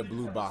gonna be a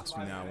blue box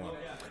from now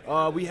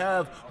on. We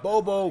have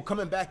Bobo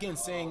coming back in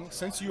saying,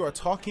 since you are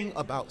talking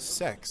about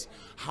sex,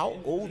 how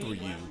old were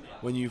you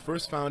when you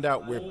first found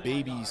out where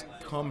babies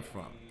come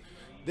from?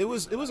 It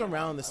was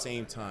around the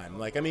same time.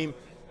 Like, I mean,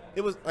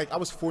 it was like I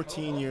was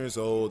 14 years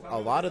old. A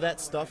lot of that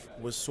stuff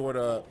was sort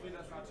of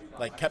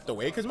like kept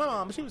away because my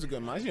mom, she was a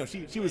good mom. You know,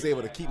 she was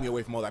able to keep me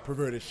away from all that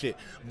perverted shit.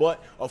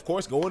 But of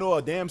course, going to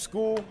a damn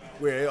school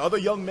where other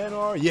young men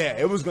are, yeah,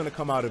 it was gonna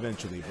come out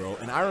eventually, bro.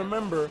 And I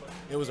remember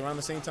it was around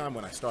the same time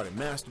when I started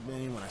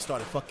masturbating, when I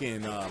started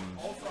fucking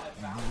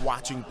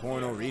watching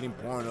porno, reading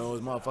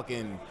pornos,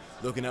 motherfucking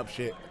looking up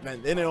shit.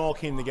 Man, then it all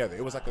came together.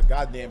 It was like a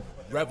goddamn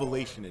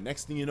revelation. And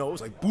next thing you know, it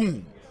was like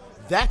boom.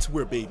 That's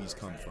where babies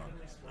come from.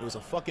 It was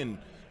a fucking,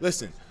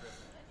 listen,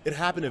 it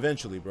happened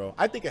eventually, bro.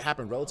 I think it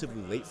happened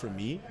relatively late for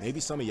me. Maybe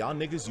some of y'all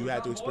niggas, you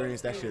had to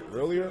experience that shit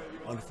earlier,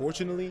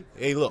 unfortunately.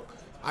 Hey, look,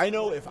 I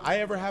know if I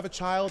ever have a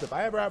child, if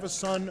I ever have a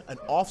son, an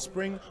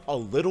offspring, a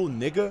little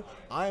nigga,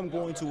 I am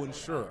going to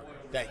ensure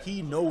that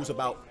he knows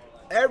about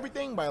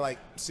everything by like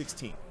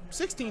 16.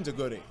 16's a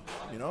good age,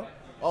 you know?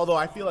 Although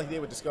I feel like they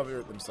would discover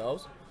it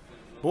themselves.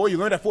 Boy, you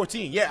learned at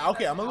 14. Yeah,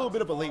 okay, I'm a little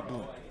bit of a late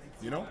bloomer,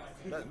 you know?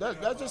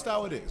 That's just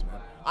how it is,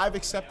 man. I've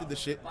accepted the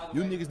shit.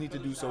 You niggas need to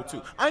do so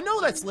too. I know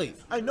that's late.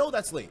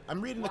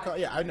 I'm reading the car.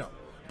 Yeah, I know.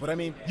 But I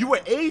mean, you were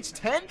age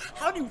 10?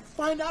 How do you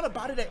find out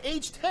about it at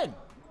age 10?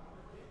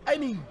 I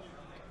mean,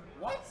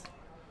 what?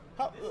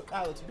 How,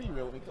 Alex, be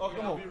real with me. Okay,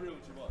 Come I'll on. be real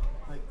with you.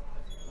 Like,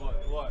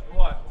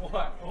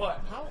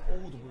 What? how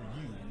old were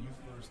you when you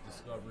first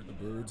discovered the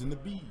birds and the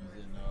bees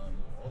and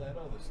all that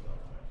other stuff?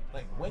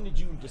 Like, when did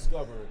you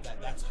discover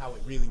that that's how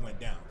it really went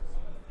down?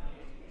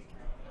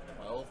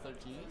 12,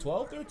 13?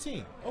 12,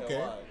 13. Okay.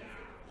 Yeah,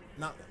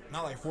 Not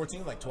like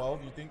 14, like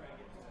 12, you think?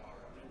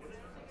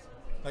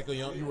 Like a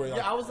young, you were like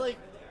yeah, I was like,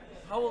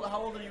 how old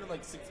are you in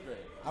like 6th grade?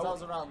 'Cause I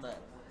was around that.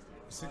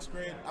 6th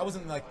grade? I was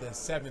in like the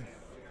 7th,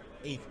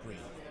 8th grade.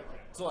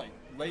 So like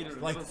later.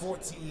 Like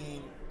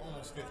 14,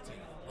 almost 15.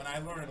 When I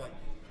learned like,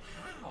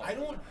 I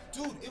don't,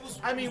 dude, it was.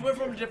 I mean, we're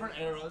from different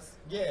eras.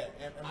 Yeah.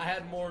 I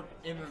had more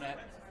internet.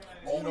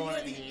 Oh, You know what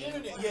I the mean?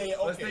 internet. Yeah, okay.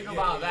 Let's think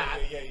about that.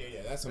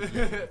 Yeah. That's something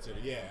to consider.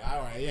 Yeah, all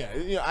right, yeah.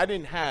 You know, I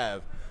didn't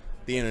have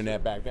the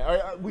internet back then.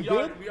 We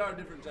did? We are a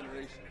different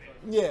generation.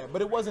 Yeah,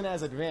 but it wasn't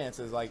as advanced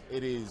as like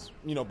it is,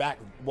 you know, back.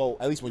 Well,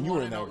 at least when you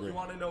were in that grade. You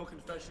want to know a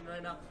confession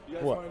right now? You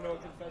guys What? want to know a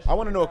confession? I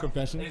want to know a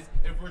confession. If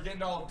we're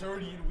getting all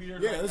dirty and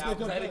weird, Yeah, right let's now, get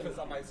because confession. Etika's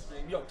on my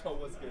stream. Yo, Toe,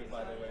 what's good,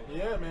 by the way?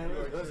 Yeah, man.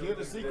 Let's hear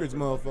the secrets,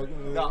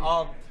 motherfucker.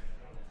 No,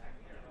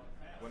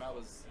 when I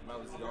was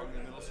young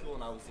in middle school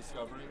and I was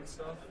discovering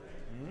stuff,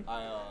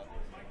 I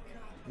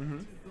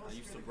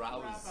used to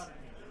browse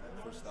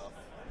for stuff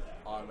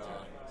on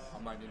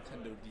my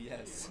Nintendo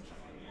DS.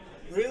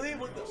 Really?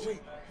 Wait,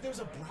 there was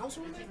a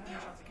browser in that?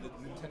 The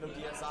Nintendo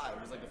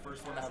DSi was like the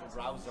first one to have a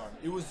browser on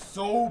it. It was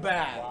so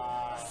bad.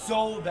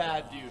 So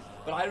bad, dude.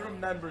 But I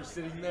remember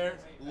sitting there,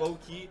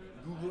 low-key,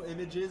 Google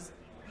Images,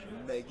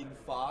 Megan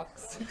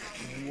Fox.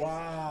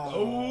 Wow.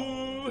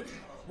 Oh.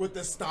 With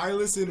the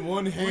stylus in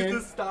one hand.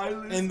 With the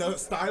stylus. And the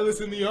stylus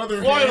in the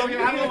other Boy, hand.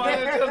 okay, I don't know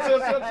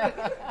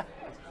why.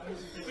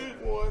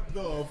 What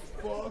the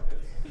fuck?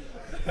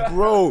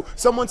 Bro,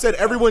 someone said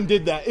everyone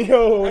did that.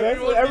 Yo,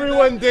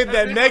 everyone did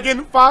that.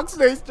 Megan Fox,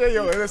 they say,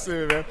 yo,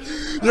 listen, man.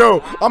 Yo,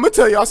 I'm gonna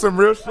tell y'all some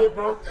real shit,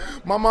 bro.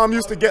 My mom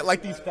used to get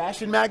like these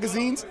fashion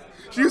magazines.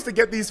 She used to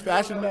get these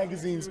fashion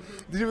magazines,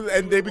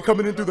 and they'd be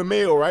coming in through the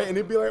mail, right? And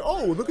they'd be like,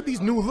 oh, look at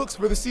these new looks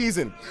for the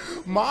season.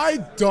 My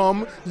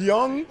dumb,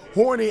 young,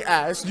 horny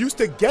ass used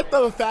to get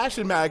the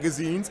fashion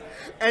magazines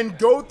and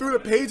go through the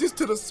pages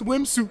to the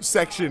swimsuit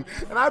section.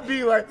 And I'd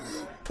be like,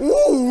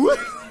 ooh.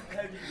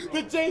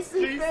 The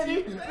JC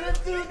Penney, this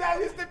dude that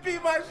used to be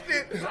my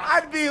shit.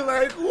 I'd be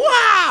like,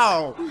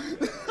 wow.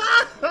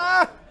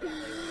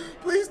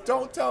 Please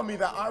don't tell me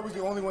that I was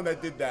the only one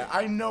that did that.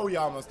 I know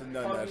y'all must have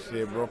done that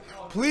shit, bro.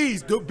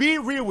 Please, be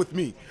real with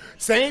me.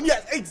 Same?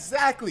 Yes,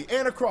 exactly.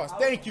 Anna Cross,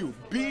 thank you.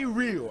 Be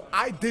real.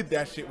 I did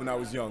that shit when I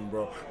was young,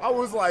 bro. I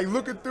was like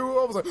looking through,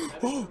 I was like,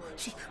 oh,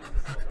 she,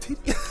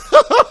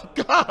 oh,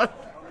 God.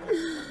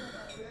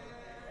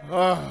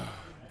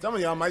 Some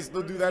of y'all might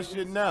still do that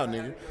shit now,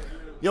 nigga.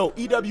 Yo,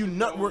 EW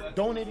Nutwork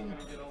donating.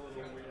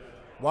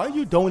 Why are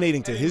you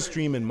donating to his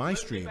stream and my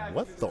stream?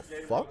 What the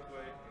fuck?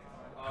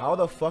 How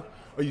the fuck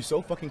are you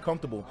so fucking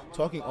comfortable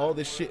talking all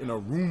this shit in a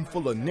room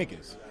full of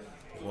niggas?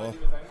 Well, it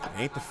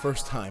ain't the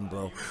first time,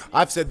 bro.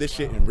 I've said this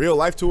shit in real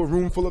life to a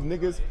room full of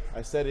niggas.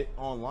 I said it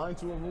online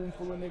to a room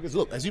full of niggas.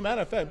 Look, as a matter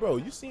of fact, bro,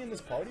 you seeing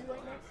this party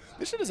right now?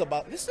 This shit is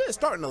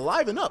starting to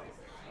liven up.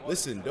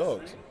 Listen,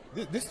 dogs,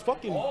 this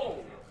fucking...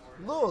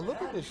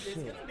 Look at this shit.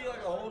 It's gonna be like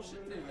a whole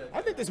shit thing.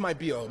 I think this might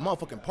be a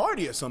motherfucking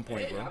party at some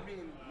point, Hey, bro. I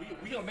mean,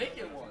 we gonna make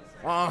it one.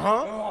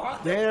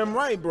 Damn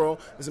right, bro.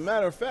 As a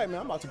matter of fact,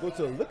 man, I'm about to go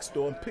to the liquor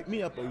store and pick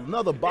me up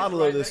another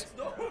bottle of this.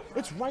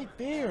 It's right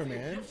there,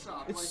 man.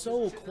 It's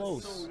so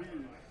close.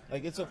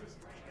 Like, it's a...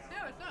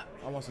 Yeah, what's up?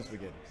 I want some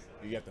spaghetti.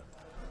 You get them.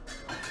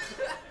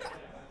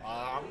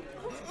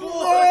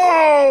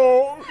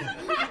 Whoa!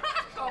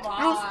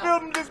 You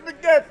spilled the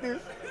spaghetti.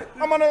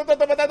 I'm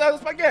gonna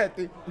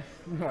spaghetti.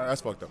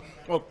 That's fucked up.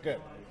 Okay.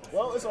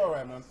 Well, it's all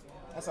right, man.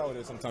 That's how it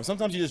is sometimes.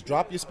 Sometimes you just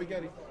drop your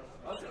spaghetti.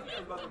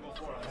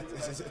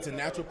 It's a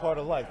natural part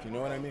of life. You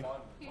know what I mean?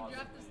 You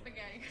dropped the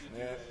spaghetti.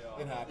 Yeah,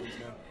 it happens,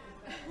 man.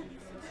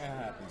 It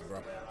happens, bro.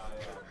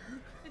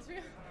 It's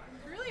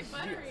really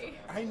buttery.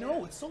 I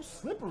know. It's so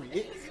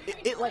slippery.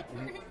 It like...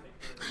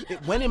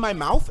 It went in my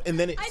mouth and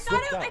then it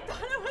slipped out. I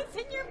thought it was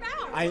in your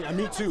mouth.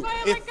 Me too. That's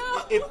why I let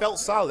go. It felt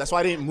solid. That's why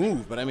I didn't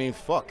move. But I mean,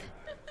 fuck.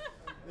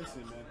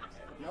 Listen, man.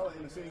 Y'all are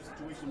in the same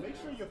situation. Make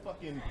sure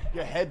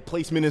your head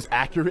placement is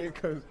accurate,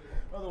 because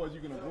otherwise you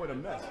can avoid a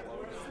mess.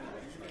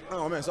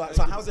 Oh man. So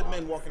how's it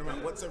been walking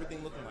around? What's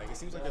everything looking like? It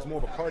seems like there's more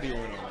of a party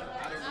going on.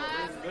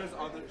 there's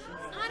other.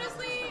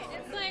 Honestly,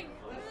 it's like,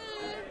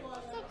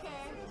 it's okay.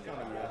 It's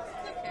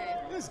okay.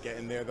 It's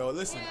getting there though.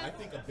 Listen, I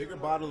think a bigger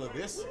bottle of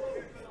this,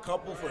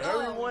 couple for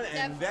everyone,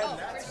 and then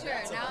that's, for sure.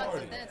 that's a Now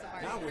party. it's a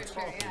party. Now we're for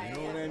sure. talking. Yeah, You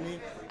know yeah. what I mean?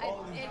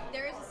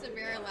 There is a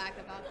severe lack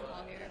of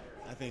alcohol here.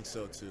 I think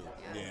so too.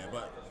 Yeah. Yeah,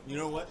 but you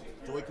know what,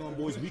 Joy-Con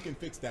boys, we can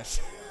fix that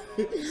shit.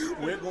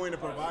 We're going to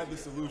provide the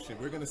solution.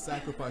 We're going to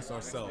sacrifice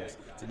ourselves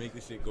to make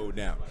this shit go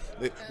down.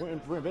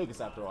 We're in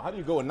Vegas after all. How do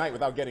you go a night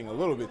without getting a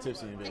little bit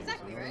tipsy in Vegas?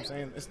 Exactly, You know what I'm right?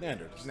 saying? It's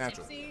standard. It's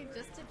natural. Tipsy,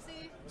 just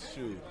tipsy.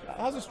 Shoot.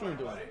 How's the stream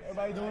doing?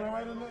 Everybody doing all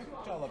right in there?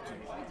 What y'all up to?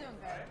 We're doing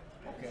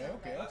good.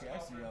 Okay. I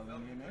see y'all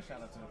in here, man.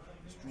 Shout out to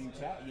Stream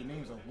Chat. Your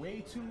names are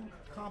way too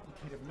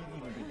complicated for me to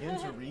even begin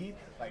to read.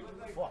 Like,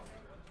 fuck.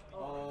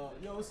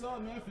 Yo, what's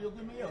up, man? Feel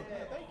good, man. Yo,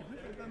 thank you.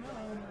 Appreciate that,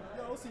 man.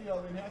 Yo, see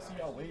y'all in here. I see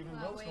y'all waving.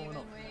 What's going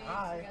on?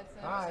 Hi.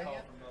 Hi.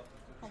 Yep.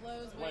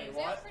 Hello's waves.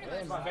 what? Yeah, pretty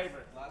That's much. my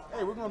favorite.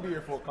 Hey, we're gonna be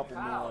here for a couple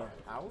more hours.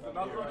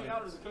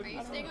 Are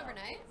you staying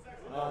overnight?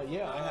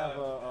 Yeah, I have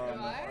You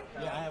are?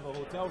 I have a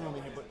hotel room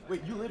in here. But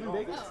wait, you live in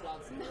Vegas? Oh,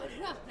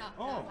 no.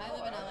 Oh. I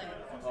live in LA.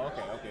 Oh,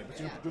 okay. But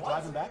you're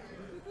driving back?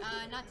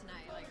 Not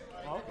tonight. Like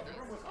Okay.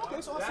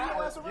 Okay, so I'll see you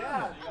guys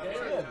around.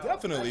 Yeah,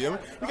 definitely. I mean,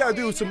 we gotta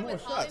do some more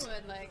with shots.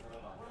 Hollywood, like,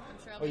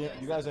 I'm sure I'll Oh be yeah,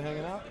 doing you guys are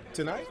hanging out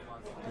tonight?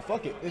 Well,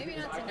 fuck it. Maybe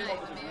not tonight,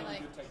 but maybe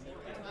like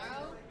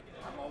tomorrow.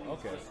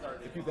 Okay.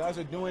 If you guys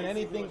are doing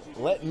anything,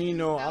 let me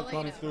know. I'll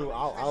come through.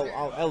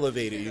 I'll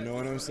elevate it. You know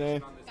what I'm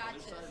saying?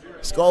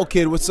 Gotcha. Skull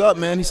Kid, what's up,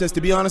 man? He says,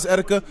 to be honest,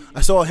 Etika,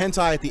 I saw a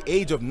hentai at the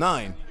age of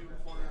 9.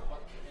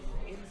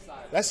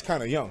 That's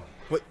kind of young.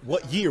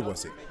 What year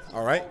was it?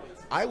 All right.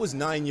 I was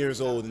 9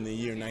 years old in the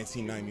year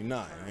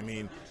 1999. I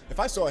mean, if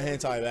I saw a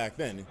hentai back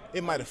then,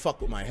 it might have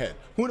fucked with my head.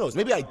 Who knows?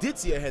 Maybe I did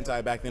see a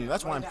hentai back then. And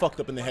that's why I'm fucked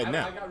up in the head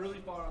now.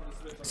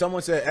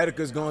 Someone said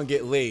Etika's gonna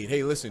get laid.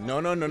 Hey, listen,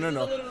 no.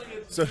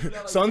 So,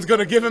 son's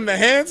gonna give him the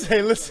hands.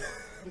 Hey, listen.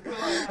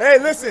 Hey,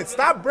 listen.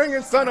 Stop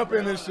bringing son up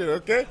in this shit,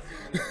 okay?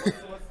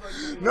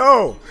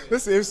 No,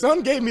 listen. If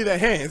son gave me the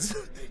hands,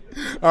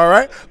 all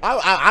right,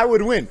 I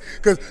would win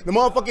because the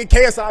motherfucking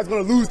KSI is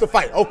gonna lose the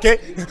fight. Okay,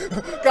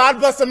 God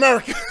bless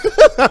America.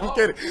 I'm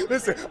kidding.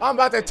 Listen, I'm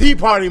about to tea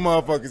party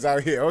motherfuckers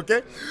out here.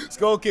 Okay,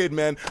 Skull Kid,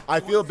 man. I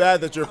feel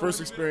bad that your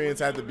first experience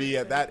had to be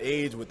at that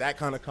age with that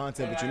kind of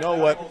content, but you know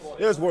what?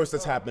 There's worse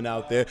that's happened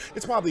out there.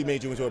 It's probably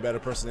made you into a better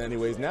person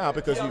anyways now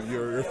because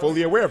you're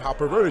fully aware of how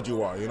perverted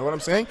you are. You know what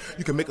I'm saying?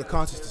 You can make a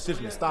conscious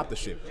decision to stop the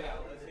shit.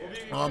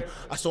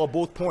 I saw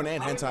both porn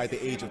and hentai at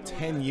the age of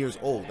 10 years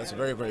old. That's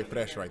very, very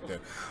fresh right there.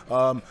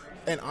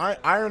 And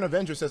Iron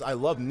Avenger says, I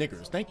love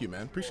niggers. Thank you,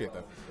 man. Appreciate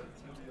that.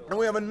 And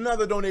we have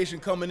another donation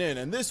coming in,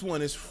 and this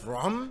one is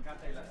from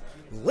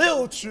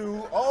Lil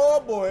Chu.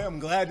 Oh boy, I'm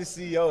glad to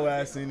see your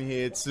ass in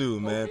here too,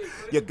 man.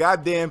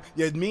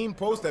 Your meme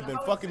posts have been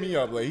fucking me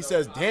up. Like, he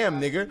says,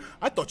 damn nigga,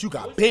 I thought you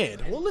got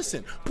banned. Well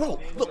listen, bro,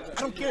 look,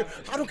 I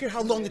don't care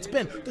how long it's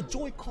been. The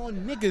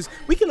Joy-Con niggas,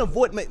 we can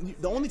avoid,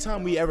 the only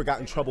time we ever got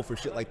in trouble for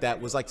shit like that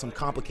was like some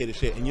complicated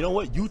shit. And you know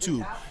what?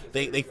 YouTube,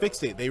 they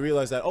fixed it. They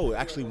realized that, oh, it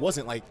actually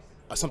wasn't like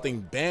something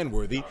ban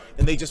worthy,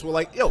 and they just were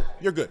like, yo,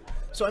 you're good.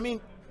 So I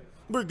mean,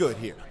 we're good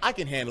here. I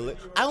can handle it.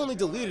 I only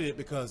deleted it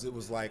because it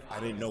was like I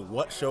didn't know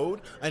what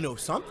showed. I know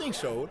something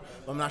showed,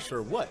 but I'm not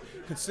sure what.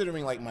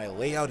 Considering like my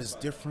layout is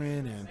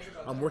different and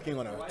I'm working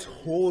on a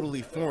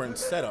totally foreign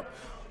setup.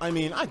 I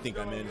mean, I think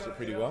I managed it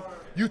pretty well.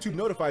 YouTube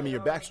notified me you're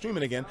back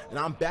streaming again, and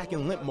I'm back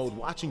in limp mode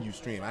watching you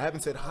stream. I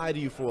haven't said hi to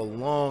you for a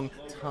long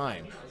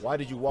time. Why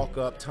did you walk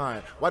up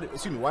time? Why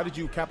did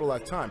you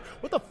capitalize time?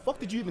 What the fuck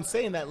did you even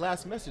say in that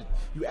last message?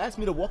 You asked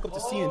me to walk up to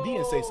C&D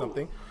and say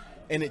something,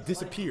 and it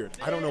disappeared.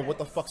 I don't know what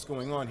the fuck's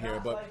going on here,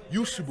 but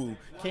Yushubu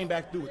came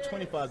back through with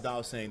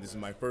 $25 saying, this is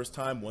my first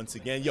time once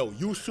again. Yo,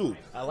 Yushu,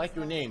 I like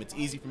your name. It's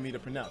easy for me to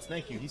pronounce.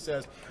 Thank you. He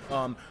says,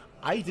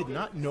 I did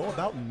not know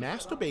about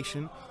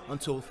masturbation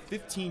until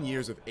 15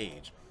 years of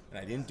age. And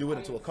I didn't do it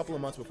until a couple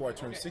of months before I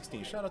turned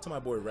 16. Shout out to my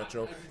boy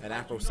Retro and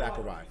Afro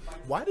Sakurai.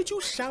 Why did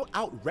you shout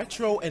out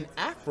Retro and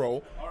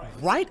Afro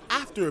right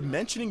after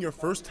mentioning your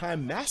first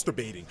time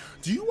masturbating?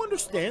 Do you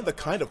understand the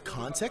kind of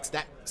context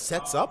that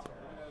sets up?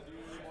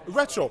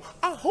 Retro,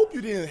 I hope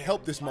you didn't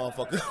help this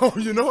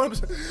motherfucker. You know what I'm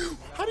saying?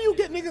 How do you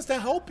get niggas to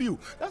help you?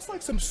 That's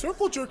like some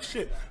circle jerk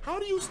shit. How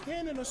do you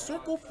stand in a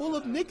circle full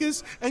of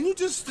niggas and you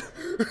just...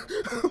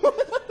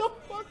 What the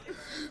fuck?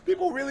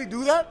 People really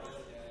do that?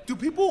 Do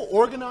people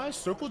organize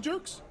circle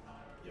jerks?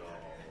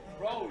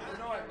 Bro, you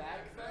know at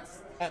MagFest?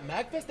 At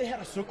MagFest they had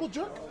a circle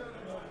jerk?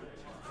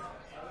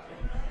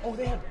 Oh,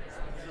 they had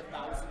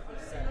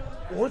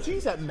 1,000%.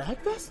 orgies at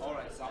MagFest?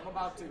 Alright, so I'm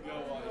about to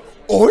go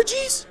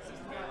Orgies?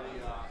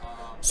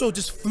 So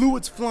just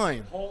fluids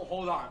flying.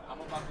 Hold on.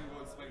 I'm about to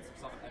go explain some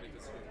stuff at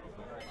Etika's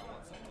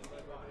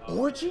screen.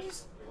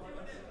 Orgies?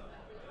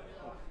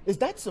 Is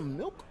that some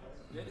milk?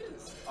 It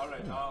is.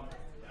 Alright,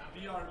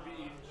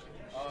 BRB.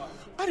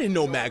 I didn't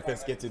know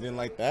MagFest gets it in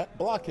like that.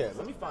 Blockhead,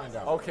 let me find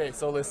out. Okay,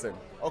 so listen.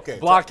 Okay.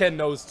 Blockhead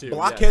knows too.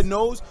 Blockhead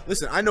knows?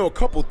 Listen, I know a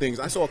couple things.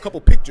 I saw a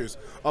couple pictures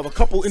of a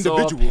couple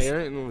individuals. So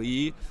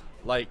apparently,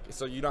 like,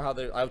 so you know how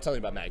I was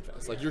telling you about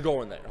MagFest. Like, you're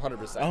going there,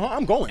 100%.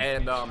 I'm going.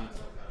 And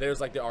There's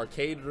like the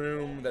arcade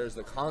room, there's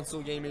the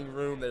console gaming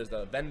room, there's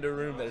the vendor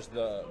room, there's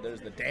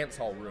the dance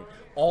hall room,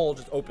 all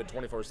just open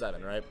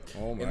 24/7, right?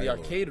 Oh my In the Lord.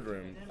 arcade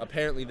room,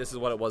 apparently this is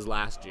what it was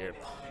last year.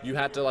 You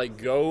had to like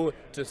go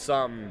to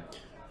some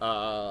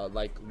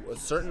like a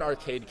certain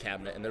arcade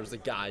cabinet, and there was a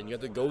guy, and you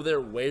have to go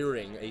there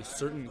wearing a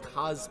certain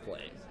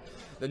cosplay.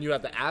 Then you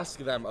have to ask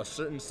them a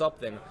certain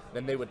something,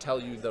 then they would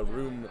tell you the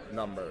room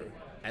number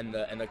and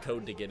the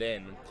code to get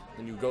in.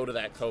 Then you go to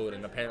that code,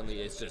 and apparently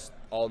it's just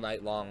all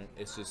night long.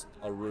 It's just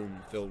a room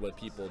filled with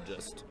people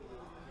just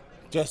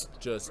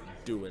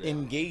doing it,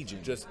 engaging.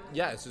 it's just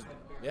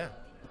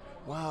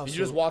Wow. You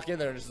just walk in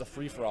there and it's a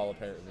free for all.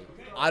 Apparently,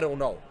 I don't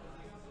know,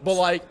 but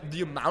like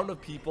the amount of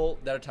people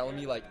that are telling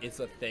me like it's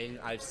a thing.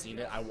 I've seen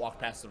it. I walked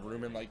past the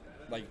room and like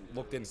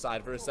looked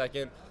inside for a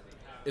second.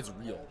 It's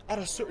real. At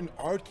a certain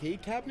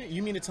arcade cabinet?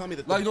 You mean to tell me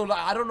that? Like, no,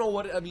 I don't know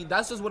what. I mean,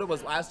 that's just what it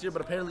was last year.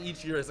 But apparently,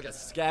 each year it's like a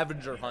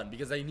scavenger hunt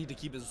because they need to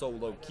keep it so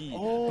low key.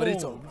 But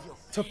it's a real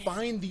to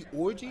find the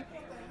orgy.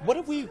 What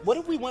if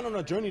we went on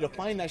a journey to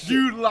find that shit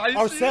Dude, like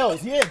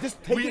ourselves? Yeah,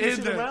 just taking We this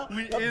in shit there. around.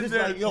 We I'm in just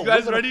there. like, yo, You guys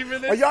we're gonna- ready for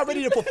this? Are y'all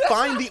ready to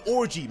find the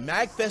orgy?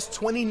 Magfest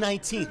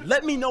 2019.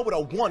 Let me know what I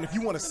want if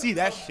you want to see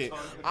that shit.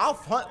 I'll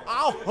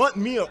hunt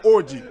me an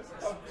orgy.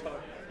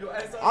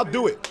 I'll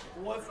do it.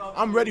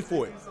 I'm ready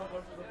for it.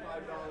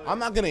 I'm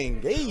not gonna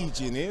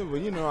engage in it, but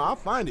you know, I'll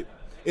find it.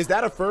 Is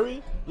that a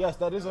furry? Yes,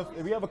 that is a.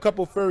 We have a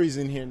couple furries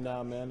in here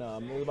now, man.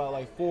 There's about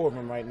like 4 of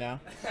them right now.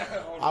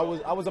 I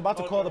was about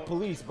to call the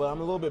police, but I'm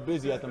a little bit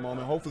busy at the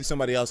moment. Hopefully,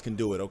 somebody else can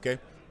do it. Okay.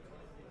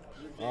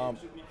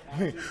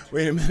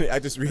 Wait a minute. I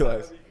just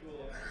realized.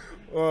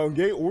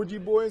 Gay orgy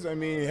boys. I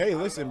mean, hey,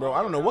 listen, bro.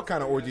 I don't know what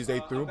kind of orgies they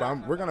threw,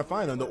 but we're gonna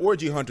find them. The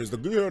orgy hunters.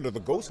 You heard of the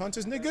ghost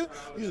hunters, nigga?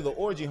 These are the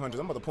orgy hunters.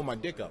 I'm about to pull my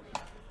dick up.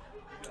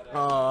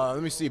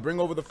 Let me see. Bring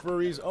over the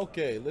furries.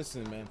 Okay,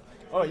 listen, man.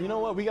 All right, you know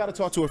what? We gotta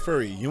talk to a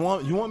furry. You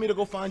want me to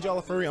go find y'all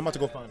a furry? I'm about to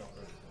go find them.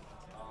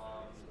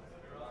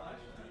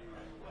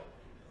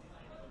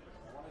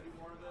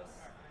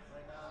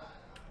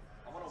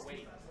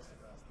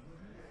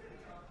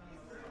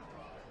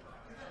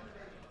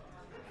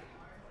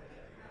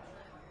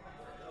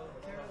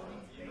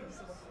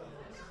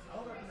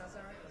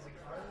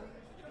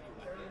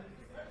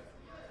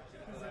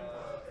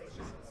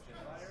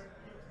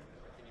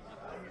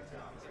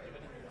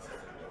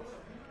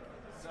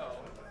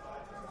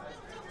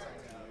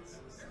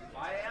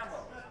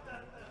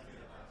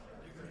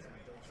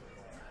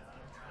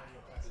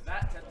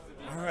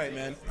 All right,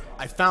 man.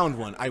 I found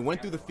one. I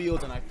went through the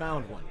fields and I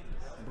found one.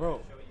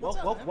 Bro,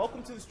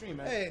 welcome to the stream,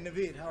 man. Hey,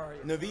 Naveed, how are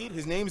you? Naveed,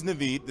 his name's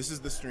Naveed. This is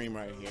the stream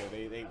right here.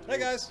 Hey,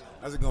 guys.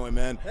 How's it going,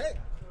 man? Hey.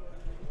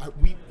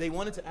 They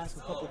wanted to ask a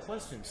couple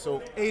questions,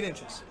 so 8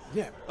 inches.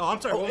 yeah. Oh, I'm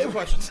sorry. What was the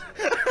questions?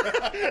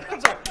 I'm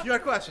sorry. You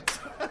had questions.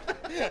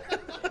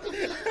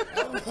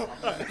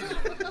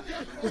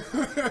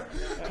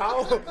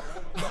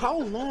 How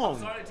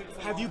long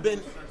have you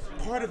been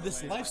part of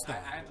this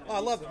lifestyle? Oh, I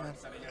love it, man.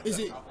 Is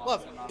it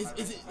Love it.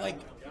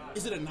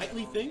 is it a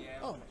nightly thing?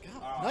 Oh my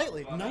God.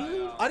 Nightly.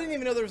 Nightly? I didn't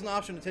even know there was an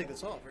option to take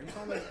this off. Are you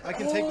telling me I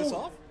can take this Oh,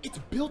 off? It's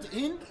built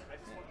in.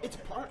 It's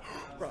part.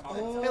 Bro,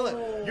 hey,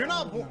 look. You're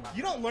not.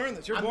 You don't learn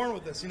this. You're born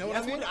with this. You know what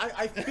I That's mean? what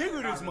I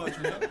figured as much,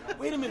 man.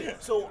 Wait a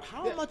minute. So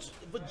how much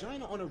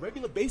vagina on a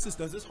regular basis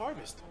does this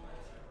harvest?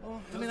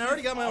 I mean, I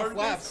already got my own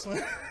flaps.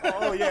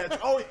 Oh yeah.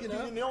 Oh, you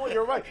know what?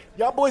 You're right.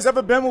 Y'all boys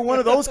ever been with one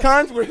of those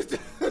kinds? Where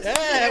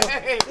Yeah.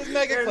 Just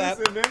make it clap.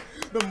 listen,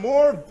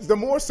 man. The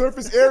more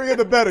surface area,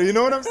 the better. You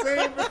know what I'm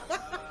saying? Oh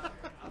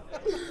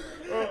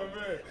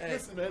man. Hey,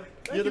 Listen, man.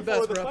 Thank you're the you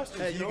best, for the bro.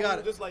 questions, Hey, you know? got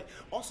it. Just like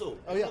also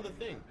Oh, yeah. another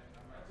thing.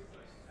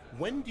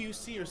 When do you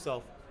see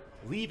yourself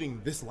leaving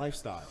this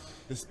lifestyle,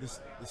 this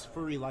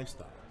furry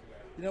lifestyle?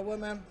 You know what,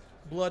 man?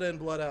 Blood in,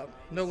 blood out.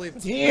 No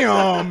leaving.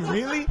 Damn,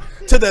 really?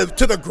 To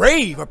the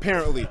grave,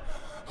 apparently.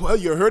 Well,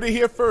 you heard it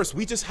here first.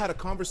 We just had a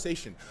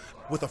conversation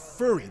with a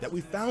furry that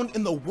we found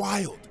in the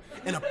wild,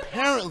 and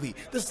apparently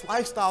this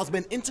lifestyle's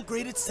been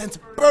integrated since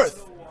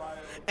birth.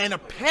 And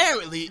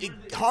apparently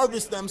it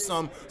harvests them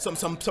some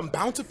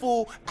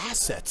bountiful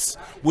assets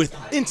with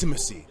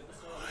intimacy.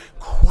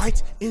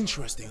 Quite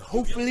interesting.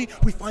 Hopefully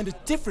we find a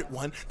different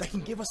one that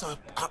can give us a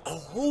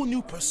whole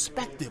new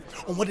perspective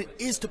on what it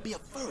is to be a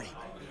furry.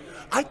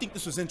 I think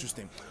this was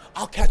interesting.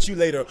 I'll catch you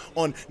later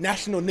on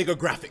National Nigger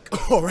Graphic.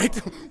 All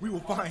right? We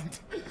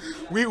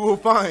will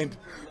find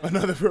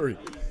another furry.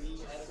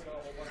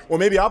 Or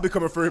maybe I'll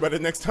become a furry by the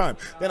next time.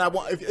 Then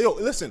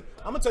listen,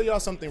 I'm gonna tell y'all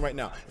something right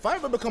now. If I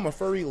ever become a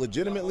furry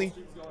legitimately,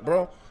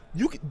 bro,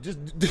 you can just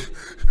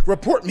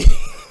report me.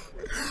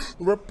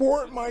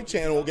 Report my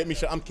channel, get me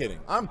shot. I'm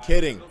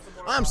kidding.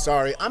 I'm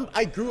sorry.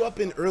 I grew up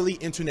in early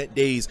internet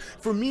days.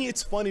 For me,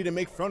 it's funny to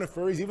make fun of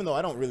furries, even though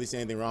I don't really see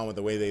anything wrong with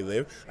the way they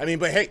live. I mean,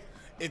 but hey,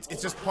 it's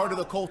just part of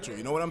the culture.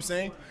 You know what I'm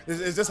saying?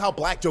 It's just how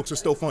black jokes are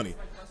still funny.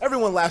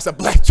 Everyone laughs at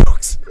black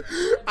jokes.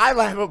 I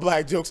laugh at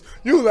black jokes.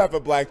 You laugh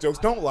at black jokes.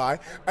 Don't lie.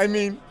 I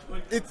mean,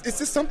 it's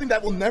just something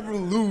that will never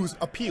lose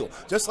appeal.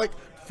 Just like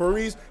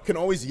furries can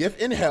always yiff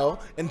in hell,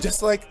 and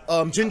just like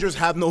gingers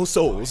have no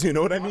souls, you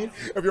know what I mean?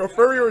 If you're a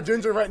furry or a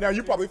ginger right now,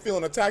 you're probably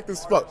feeling attacked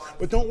as fuck.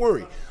 But don't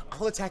worry,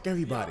 I'll attack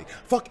everybody.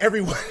 Fuck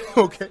everyone,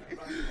 okay?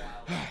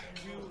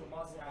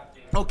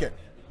 Okay,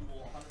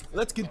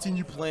 let's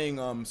continue playing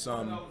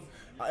some.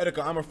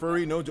 Etika, I'm a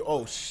furry, no joke.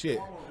 Oh shit,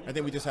 I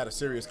think we just had a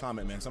serious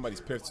comment, man.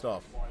 Somebody's pissed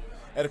off.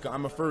 Etika,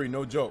 I'm a furry,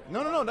 no joke.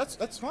 No,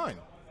 that's fine.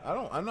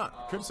 I'm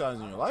not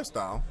criticizing your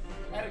lifestyle.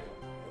 Etika,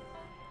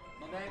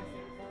 my man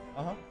here.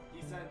 Uh-huh.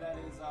 He said that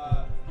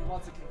he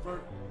wants to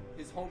convert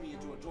his homie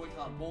into a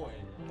Joy-Con boy.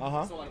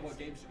 Uh-huh. So like, what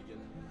game should he get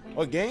in?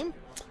 What game?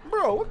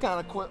 Bro, what kind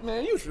of quit,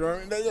 man? You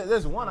sure?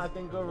 There's one I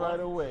think of right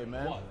away,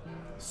 man. What?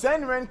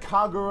 Senran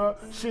Kagura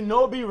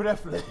Shinobi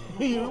Reflex.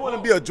 You want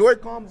to be a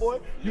Joy-Con boy?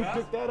 You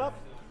pick that up?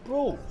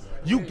 Bro,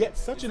 you get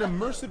such an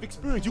immersive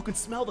experience. You can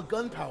smell the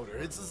gunpowder.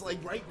 It's just like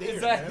right there,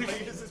 Exactly. man.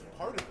 Like, this is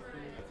part of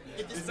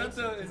it. Is that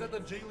the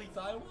Jiggly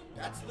Thigh one?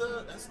 That's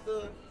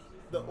the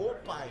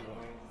Orpai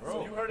one, bro.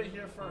 So you heard it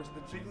here first,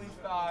 the Jiggly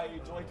Thigh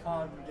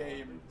Joy-Con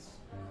game.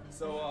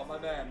 So, my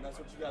man, that's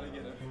what you gotta get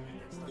in.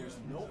 There's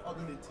no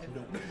other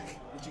Nintendo game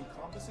which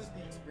encompasses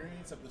the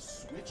experience of the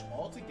Switch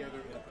all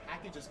together in a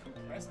package as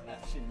compressed as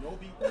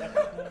Shinobi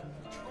ever.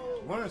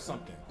 Learn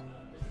something.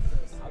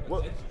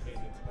 What?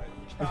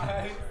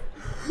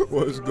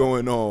 What's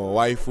going on,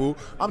 waifu?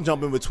 I'm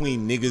jumping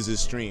between niggas'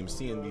 streams.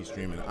 CND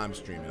streaming, I'm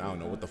streaming. I don't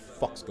know what the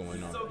fuck's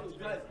going on.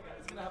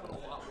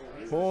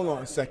 Hold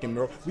on a second,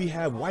 bro. We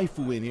have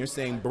waifu in here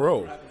saying,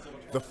 bro,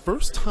 the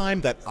first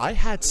time that I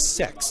had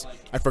sex,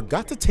 I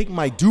forgot to take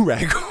my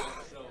do-rag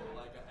off.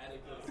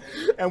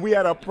 And we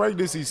had a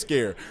pregnancy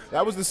scare.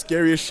 That was the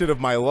scariest shit of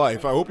my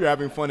life. I hope you're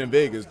having fun in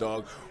Vegas,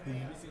 dog.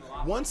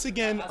 Once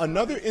again,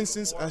 another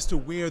instance as to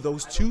where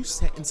those two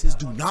sentences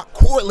do not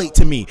correlate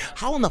to me.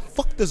 How in the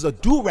fuck does a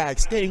do-rag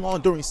staying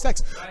on during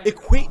sex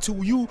equate to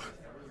you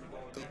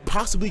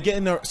possibly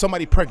getting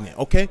somebody pregnant,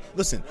 okay?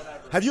 Listen,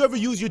 have you ever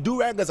used your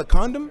do-rag as a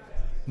condom?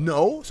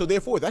 No, so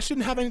therefore that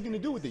shouldn't have anything to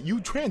do with it. You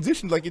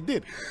transitioned like it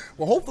did.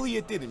 Well, hopefully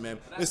it didn't, man.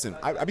 Listen,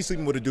 I be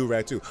sleeping with a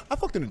do-rag too. I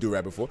fucked in a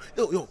do-rag before.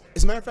 Yo,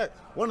 as a matter of fact,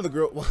 one of the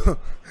girls, well,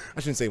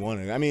 I shouldn't say one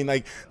of them. I mean,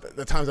 like,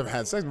 the times I've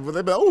had sex before,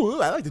 they'd be like, oh,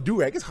 I like the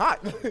do-rag. It's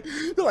hot.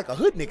 You're like a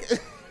hood nigga.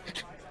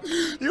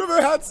 You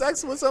ever had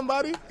sex with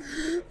somebody?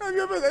 Have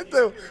you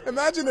ever,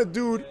 imagine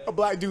a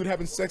black dude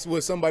having sex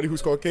with somebody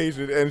who's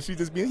Caucasian and she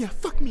just being, yeah,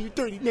 fuck me, you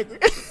dirty nigga.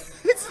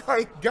 It's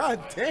like, god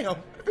damn.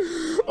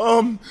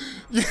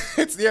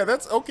 Yeah,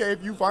 that's okay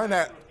if you find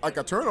that like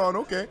a turn on,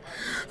 okay.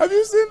 Have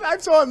you seen, I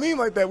saw a meme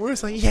like that where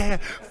it's like, yeah,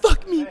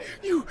 fuck me,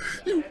 you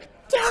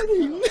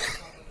dirty.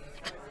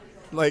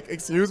 Like,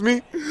 excuse me?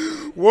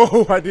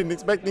 Whoa, I didn't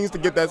expect things to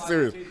get that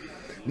serious.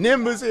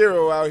 Nimbus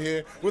Hero out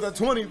here with a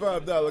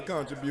 $25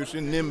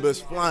 contribution.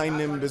 Nimbus, Flying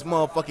Nimbus,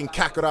 motherfucking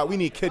Kakarot. We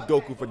need Kid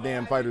Goku for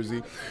damn Fighter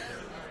Z.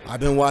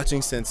 I've been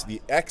watching since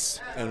the X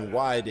and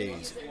Y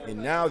days,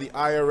 and now the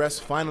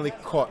IRS finally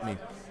caught me.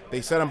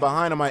 They said I'm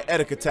behind on my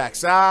Etika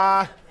tax.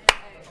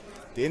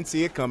 Didn't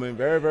see it coming.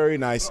 Very, very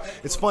nice.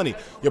 It's funny.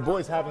 Your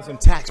boy's having some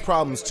tax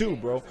problems too,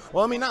 bro.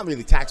 Well, I mean, not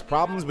really tax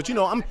problems, but you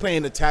know, I'm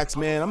playing the tax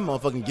man. I'm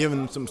motherfucking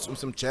giving him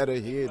some cheddar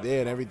here,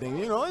 there, and everything.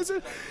 You know,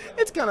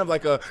 it's kind of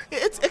like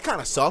it kind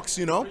of sucks,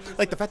 you know,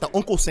 like the fact that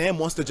Uncle Sam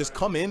wants to just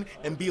come in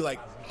and be like,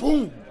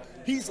 boom.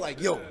 He's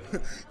like, yo,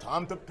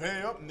 time to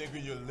pay up,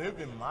 nigga. You live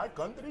in my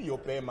country, you'll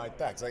pay my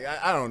tax. Like,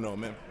 I don't know,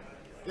 man.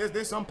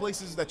 There's some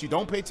places that you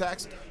don't pay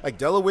tax, like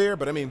Delaware,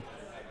 but I mean,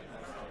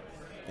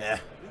 yeah.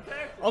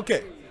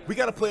 Okay. We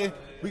gotta play.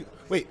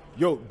 Wait,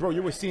 yo, bro,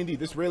 you're with C&D.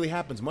 This rarely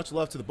happens. Much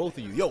love to the both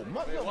of you. Yo,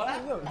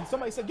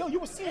 somebody said, yo, you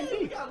with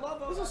C&D.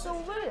 This is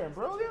so rare,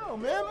 bro. Yo,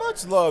 man,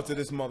 much love to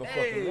this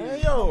motherfucker,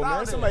 man. Yo,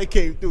 man, somebody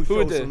came through,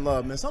 show some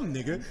love, man. Some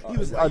nigga. He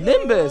was like,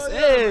 Nimbus,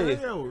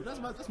 hey. Yo, that's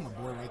my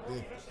boy right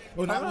there.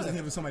 Oh, that wasn't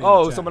him. Somebody.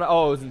 Oh, in the chat. someone.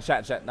 Oh, it was in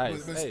chat.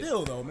 Nice. But Hey.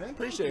 still, though, man.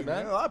 Appreciate it,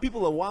 man. man. A lot of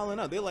people are wilding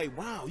out. They're like,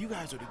 wow, you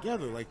guys are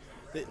together. Like,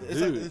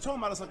 it's like they're talking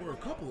about us like we're a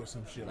couple or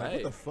some shit. Like, Hey.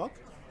 what the fuck?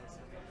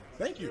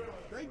 Thank you,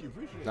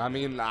 appreciate it. I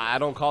mean, I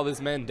don't call this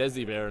man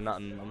Desi Bear or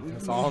nothing.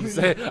 That's all I'm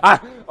saying. Okay,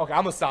 I'm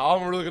gonna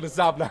stop. I'm really gonna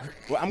stop now.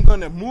 Well, I'm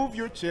gonna move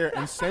your chair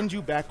and send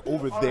you back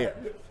over there.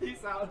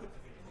 Peace out.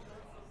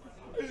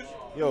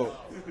 Yo,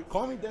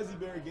 call me Desi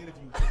Bear again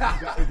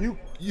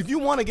if you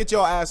want to get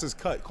your asses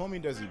cut. Call me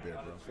Desi Bear,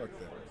 bro. Fuck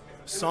that.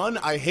 Son,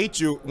 I hate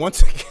you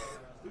once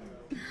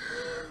again.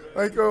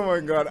 Like, oh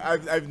my god,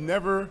 I've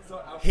never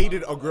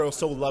hated a girl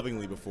so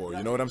lovingly before.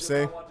 You know what I'm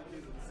saying?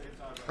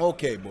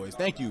 Okay, boys.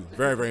 Thank you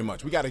very, very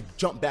much. We got to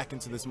jump back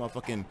into this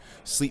motherfucking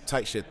sleep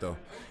tight shit, though.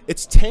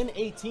 It's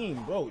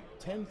 10:18, bro.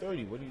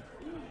 10:30. What do you...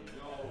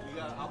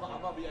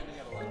 I'll be ending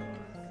at 11.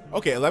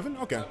 Okay, 11?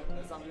 Okay.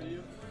 That sound good to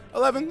you?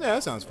 11? Yeah,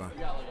 that sounds fine.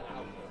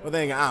 Well,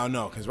 then, I don't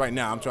know, because right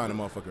now I'm trying to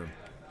motherfucker...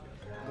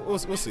 We'll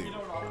see.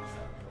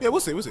 Yeah, we'll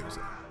see. What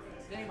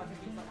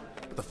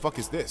the fuck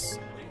is this?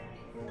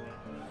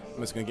 I'm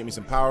just going to get me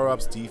some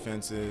power-ups,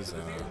 defenses.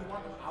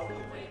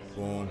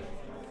 Boom.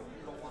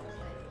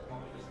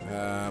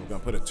 I'm going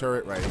to put a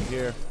turret right in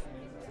here.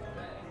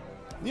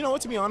 You know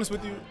what, to be honest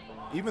with you,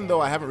 even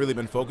though I haven't really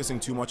been focusing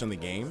too much on the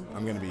game,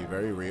 I'm going to be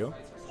very real.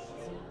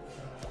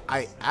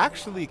 I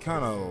actually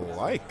kind of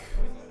like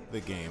the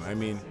game. I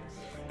mean,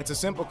 it's a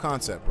simple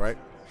concept, right?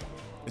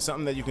 It's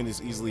something that you can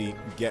just easily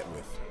get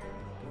with.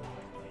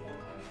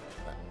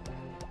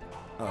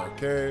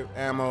 Okay,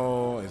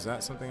 ammo. Is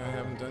that something I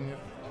haven't done yet?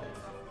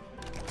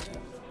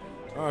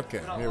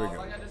 Okay, here we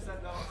go.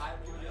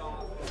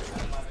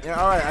 Yeah,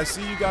 alright, I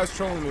see you guys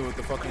trolling me with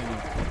the fucking,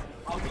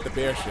 with the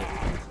bear shit.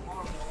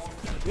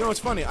 You know, it's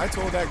funny, I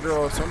told that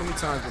girl so many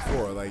times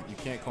before, like, you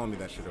can't call me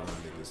that shit around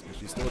niggas, and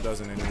she still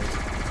doesn't anyways.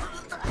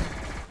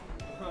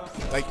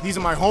 Like, these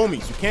are my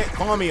homies. You can't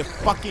call me a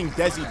fucking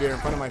Desi bear in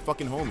front of my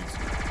fucking homies.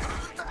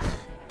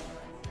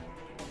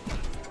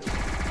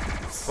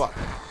 Fuck.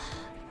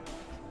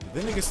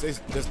 Did the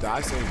niggas just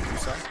die saying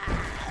Musa?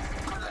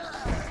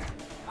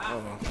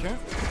 Oh, okay.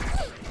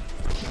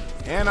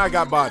 And I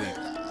got bodied.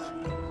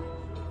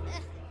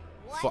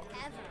 Fuck.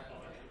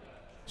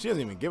 She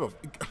doesn't even give a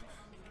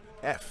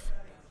F.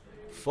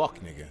 Fuck,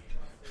 nigga.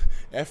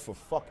 F for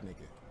fuck,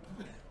 nigga.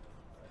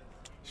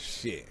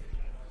 Shit.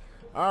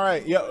 All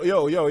right, yo,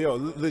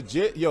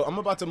 legit, yo, I'm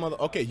about to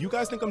okay, you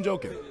guys think I'm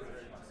joking.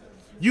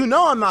 You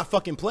know I'm not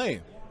fucking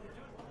playing.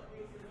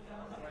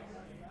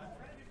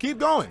 Keep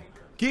going.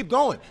 Keep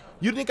going.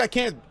 You think I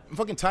can't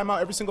fucking time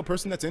out every single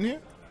person that's in here?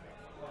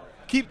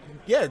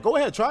 Yeah, go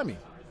ahead, try me.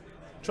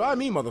 Try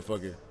me,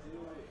 motherfucker.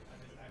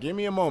 Give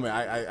me a moment.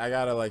 I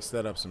gotta like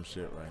set up some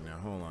shit right now.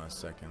 Hold on a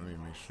second. Let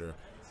me make sure.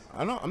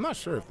 I'm not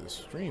sure if this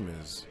stream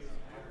is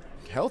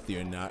healthy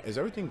or not. Is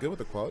everything good with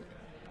the quality?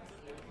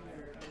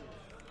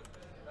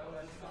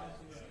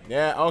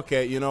 Yeah,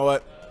 okay, you know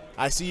what?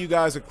 I see you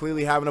guys are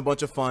clearly having a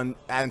bunch of fun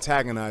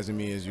antagonizing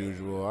me as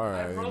usual.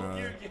 Alright, you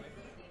know.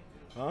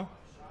 Huh?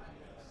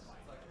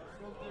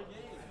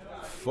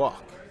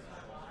 Fuck.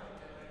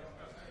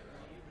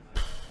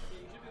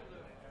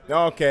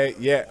 Okay,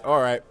 yeah,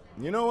 alright.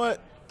 You know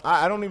what?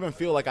 I don't even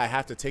feel like I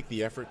have to take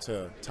the effort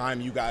to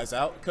time you guys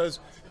out, because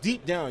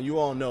deep down you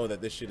all know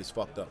that this shit is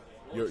fucked up.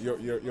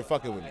 You're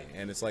fucking with me,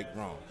 and it's like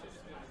wrong.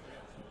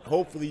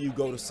 Hopefully you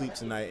go to sleep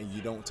tonight and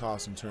you don't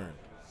toss and turn.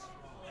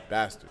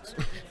 Bastards.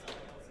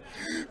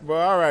 But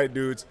alright,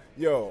 dudes.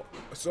 Yo,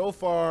 so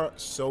far,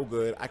 so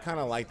good. I kind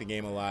of like the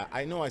game a lot.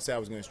 I know I said I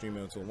was going to stream it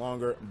a little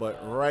longer, but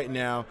right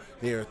now,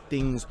 there are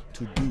things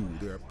to do.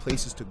 There are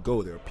places to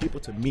go. There are people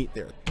to meet.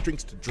 There are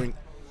drinks to drink.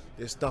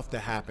 There's stuff to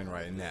happen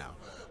right now.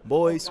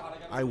 Boys,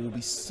 I will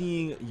be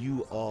seeing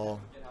you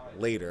all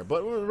later.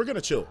 But we're going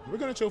to chill. We're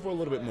going to chill for a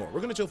little bit more. We're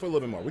going to chill for a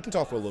little bit more. We can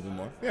talk for a little bit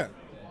more. Yeah,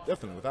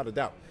 definitely, without a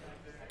doubt.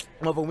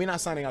 No, but we're not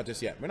signing out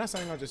just yet. We're not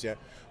signing out just yet.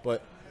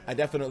 But I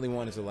definitely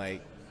wanted to,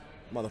 like,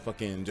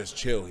 motherfucking just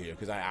chill here,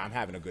 because I'm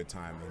having a good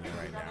time in here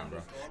right now,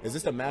 bro. Is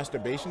this a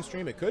masturbation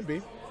stream? It could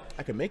be.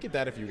 I could make it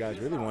that if you guys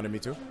really wanted me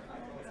to.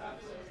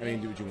 I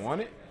mean, would you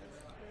want it?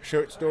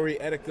 Shirt story,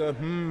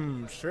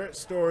 Etika. Shirt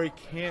story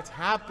can't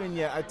happen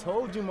yet. I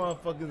told you,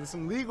 motherfuckers, there's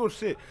some legal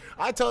shit.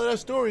 I tell that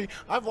story,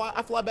 I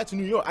fly back to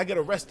New York, I get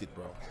arrested,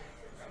 bro.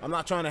 I'm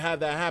not trying to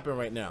have that happen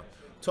right now.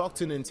 Talk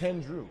to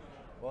Nintendo.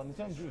 Well,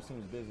 Nintendo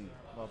seems busy,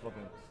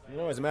 motherfucking. You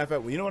know, as a matter of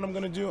fact, well, you know what I'm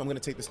gonna do? I'm gonna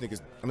take this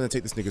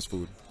nigga's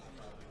food.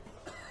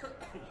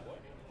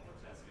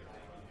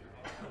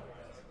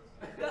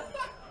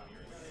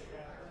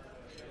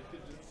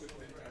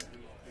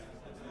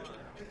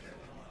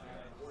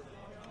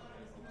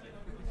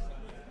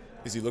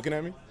 Is he looking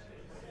at me?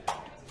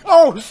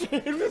 Oh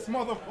shit, this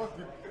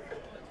motherfucker.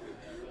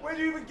 Where'd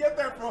you even get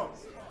that from?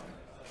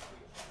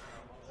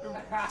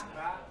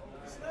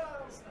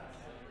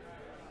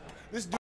 This dude